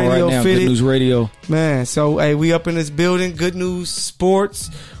Snapback News on Radio right now. fitted. Good News Radio. Man, so hey, we up in this building. Good News Sports.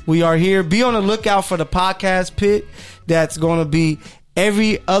 We are here. Be on the lookout for the podcast pit. That's going to be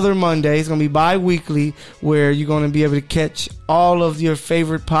every other Monday. It's going to be bi-weekly, where you're going to be able to catch all of your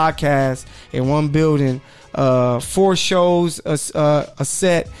favorite podcasts in one building. 4 shows a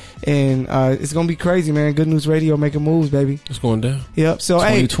set, and it's going to be crazy, man. Good News Radio making moves, baby. It's going down. Yep. So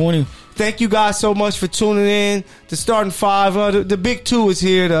hey, 2020. thank you guys so much for tuning in. The starting 5, the big 2 is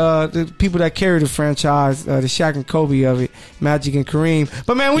here. The people that carry the franchise, the Shaq and Kobe of it, Magic and Kareem.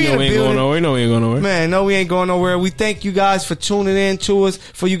 But man, we You in know the we ain't going building. nowhere. You know we ain't going nowhere. Man, no, we ain't going nowhere. We thank you guys for tuning in to us.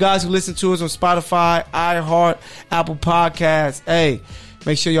 For you guys who listen to us on Spotify, iHeart, Apple Podcasts. Hey,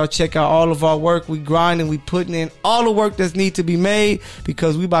 make sure y'all check out all of our work. We grinding, we putting in all the work that's need to be made,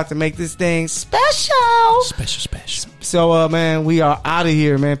 because we about to make this thing special. Special. So, man, we are out of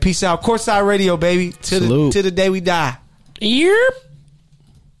here, man. Peace out. Courtside Radio, baby. Salute. To the day we die. Yep.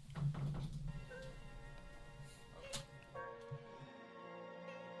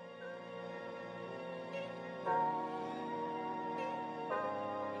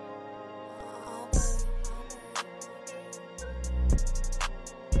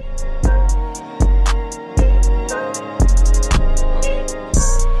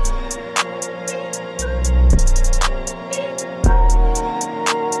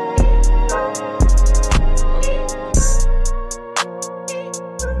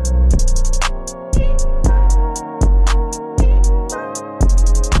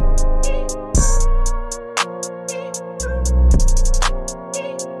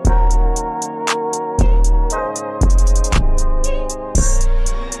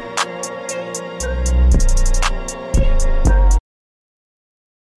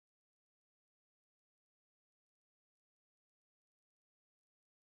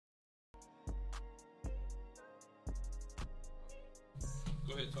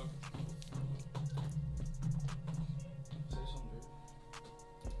 Go ahead, talk.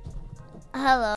 Hello.